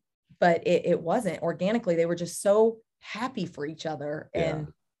 Yeah. But it wasn't organically. They were just so happy for each other. And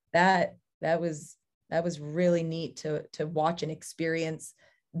that was really neat to watch and experience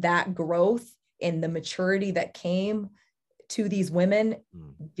that growth and the maturity that came to these women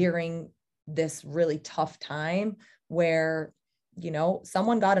during this really tough time where,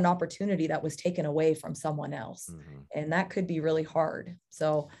 someone got an opportunity that was taken away from someone else. And that could be really hard.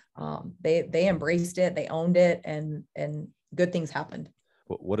 So they embraced it, they owned it, and good things happened.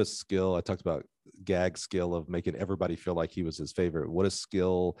 What a skill. I talked about Gag's skill of making everybody feel like he was his favorite. What a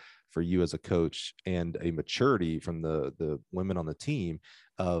skill for you as a coach, and a maturity from the women on the team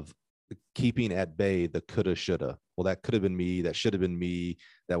of keeping at bay the coulda, shoulda. Well, that could have been me. That should have been me.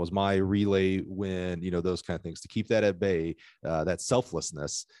 That was my relay win, those kind of things. To keep that at bay, that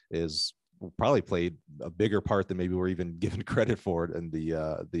selflessness is probably played a bigger part than maybe we're even given credit for it in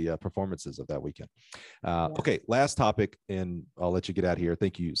the performances of that weekend. Okay, last topic, and I'll let you get out of here.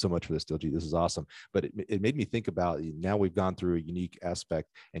 Thank you so much for this, Diljeet. This is awesome. But it made me think about, now we've gone through a unique aspect,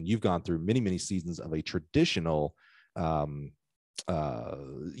 and you've gone through many, many seasons of a traditional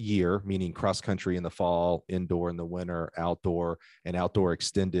year, meaning cross country in the fall, indoor in the winter, outdoor, and outdoor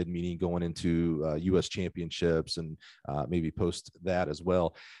extended, meaning going into U.S. championships and maybe post that as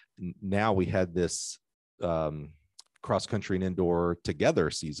well. Now we had this cross country and indoor together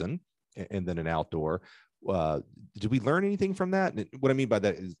season, and then an outdoor. Did we learn anything from that? And what I mean by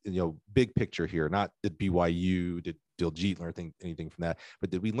that is, big picture here, not did BYU, did Diljeet learn anything from that, but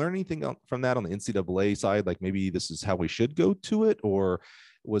did we learn anything from that on the NCAA side? Like maybe this is how we should go to it, or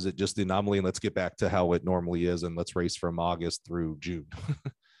was it just the anomaly and let's get back to how it normally is and let's race from August through June?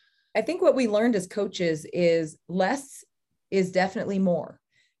 I think what we learned as coaches is less is definitely more.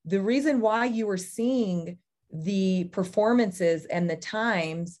 The reason why you were seeing the performances and the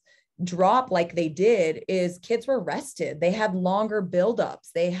times drop like they did is kids were rested. They had longer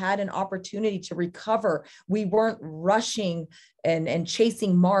buildups. They had an opportunity to recover. We weren't rushing and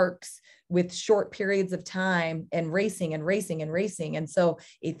chasing marks with short periods of time and racing. And so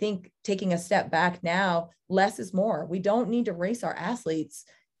I think taking a step back now, less is more. We don't need to race our athletes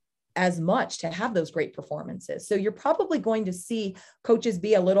as much to have those great performances. So you're probably going to see coaches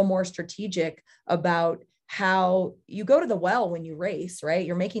be a little more strategic about how you go to the well when you race, right?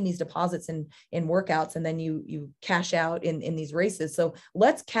 You're making these deposits in workouts, and then you cash out in these races. So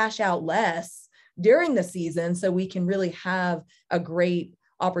let's cash out less during the season so we can really have a great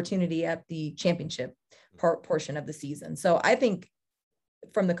opportunity at the championship portion of the season. So I think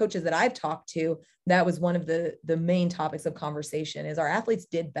from the coaches that I've talked to, that was one of the main topics of conversation is our athletes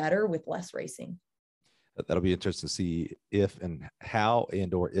did better with less racing. That'll be interesting to see if and how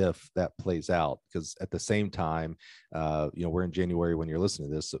and or if that plays out, because at the same time, we're in January when you're listening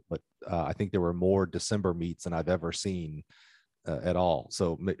to this, but I think there were more December meets than I've ever seen at all.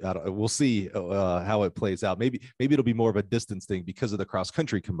 So we'll see how it plays out. Maybe it'll be more of a distance thing because of the cross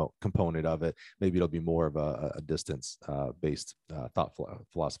country component of it. Maybe it'll be more of a distance based thought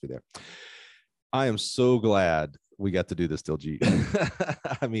philosophy there. I am so glad we got to do this, Diljeet.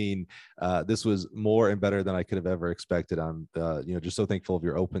 I mean, this was more and better than I could have ever expected. I'm, just so thankful of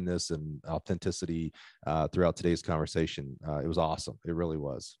your openness and authenticity throughout today's conversation. It was awesome. It really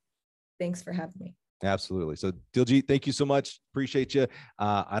was. Thanks for having me. Absolutely. So Diljeet, thank you so much. Appreciate you.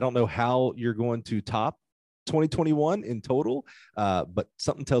 I don't know how you're going to top 2021 in total, but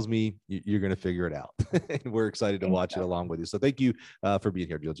something tells me you're going to figure it out. And we're excited to watch it along with you. So thank you for being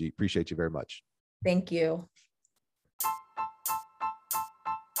here, Diljeet. Appreciate you very much. Thank you.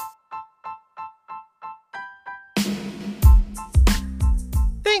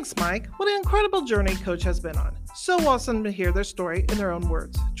 Thanks, Mike. What an incredible journey Coach has been on. So awesome to hear their story in their own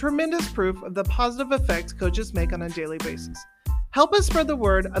words. Tremendous proof of the positive effects coaches make on a daily basis. Help us spread the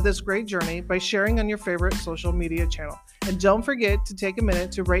word of this great journey by sharing on your favorite social media channel. And don't forget to take a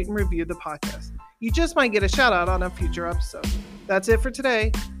minute to rate and review the podcast. You just might get a shout out on a future episode. That's it for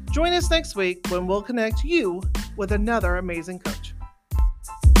today. Join us next week when we'll connect you with another amazing coach.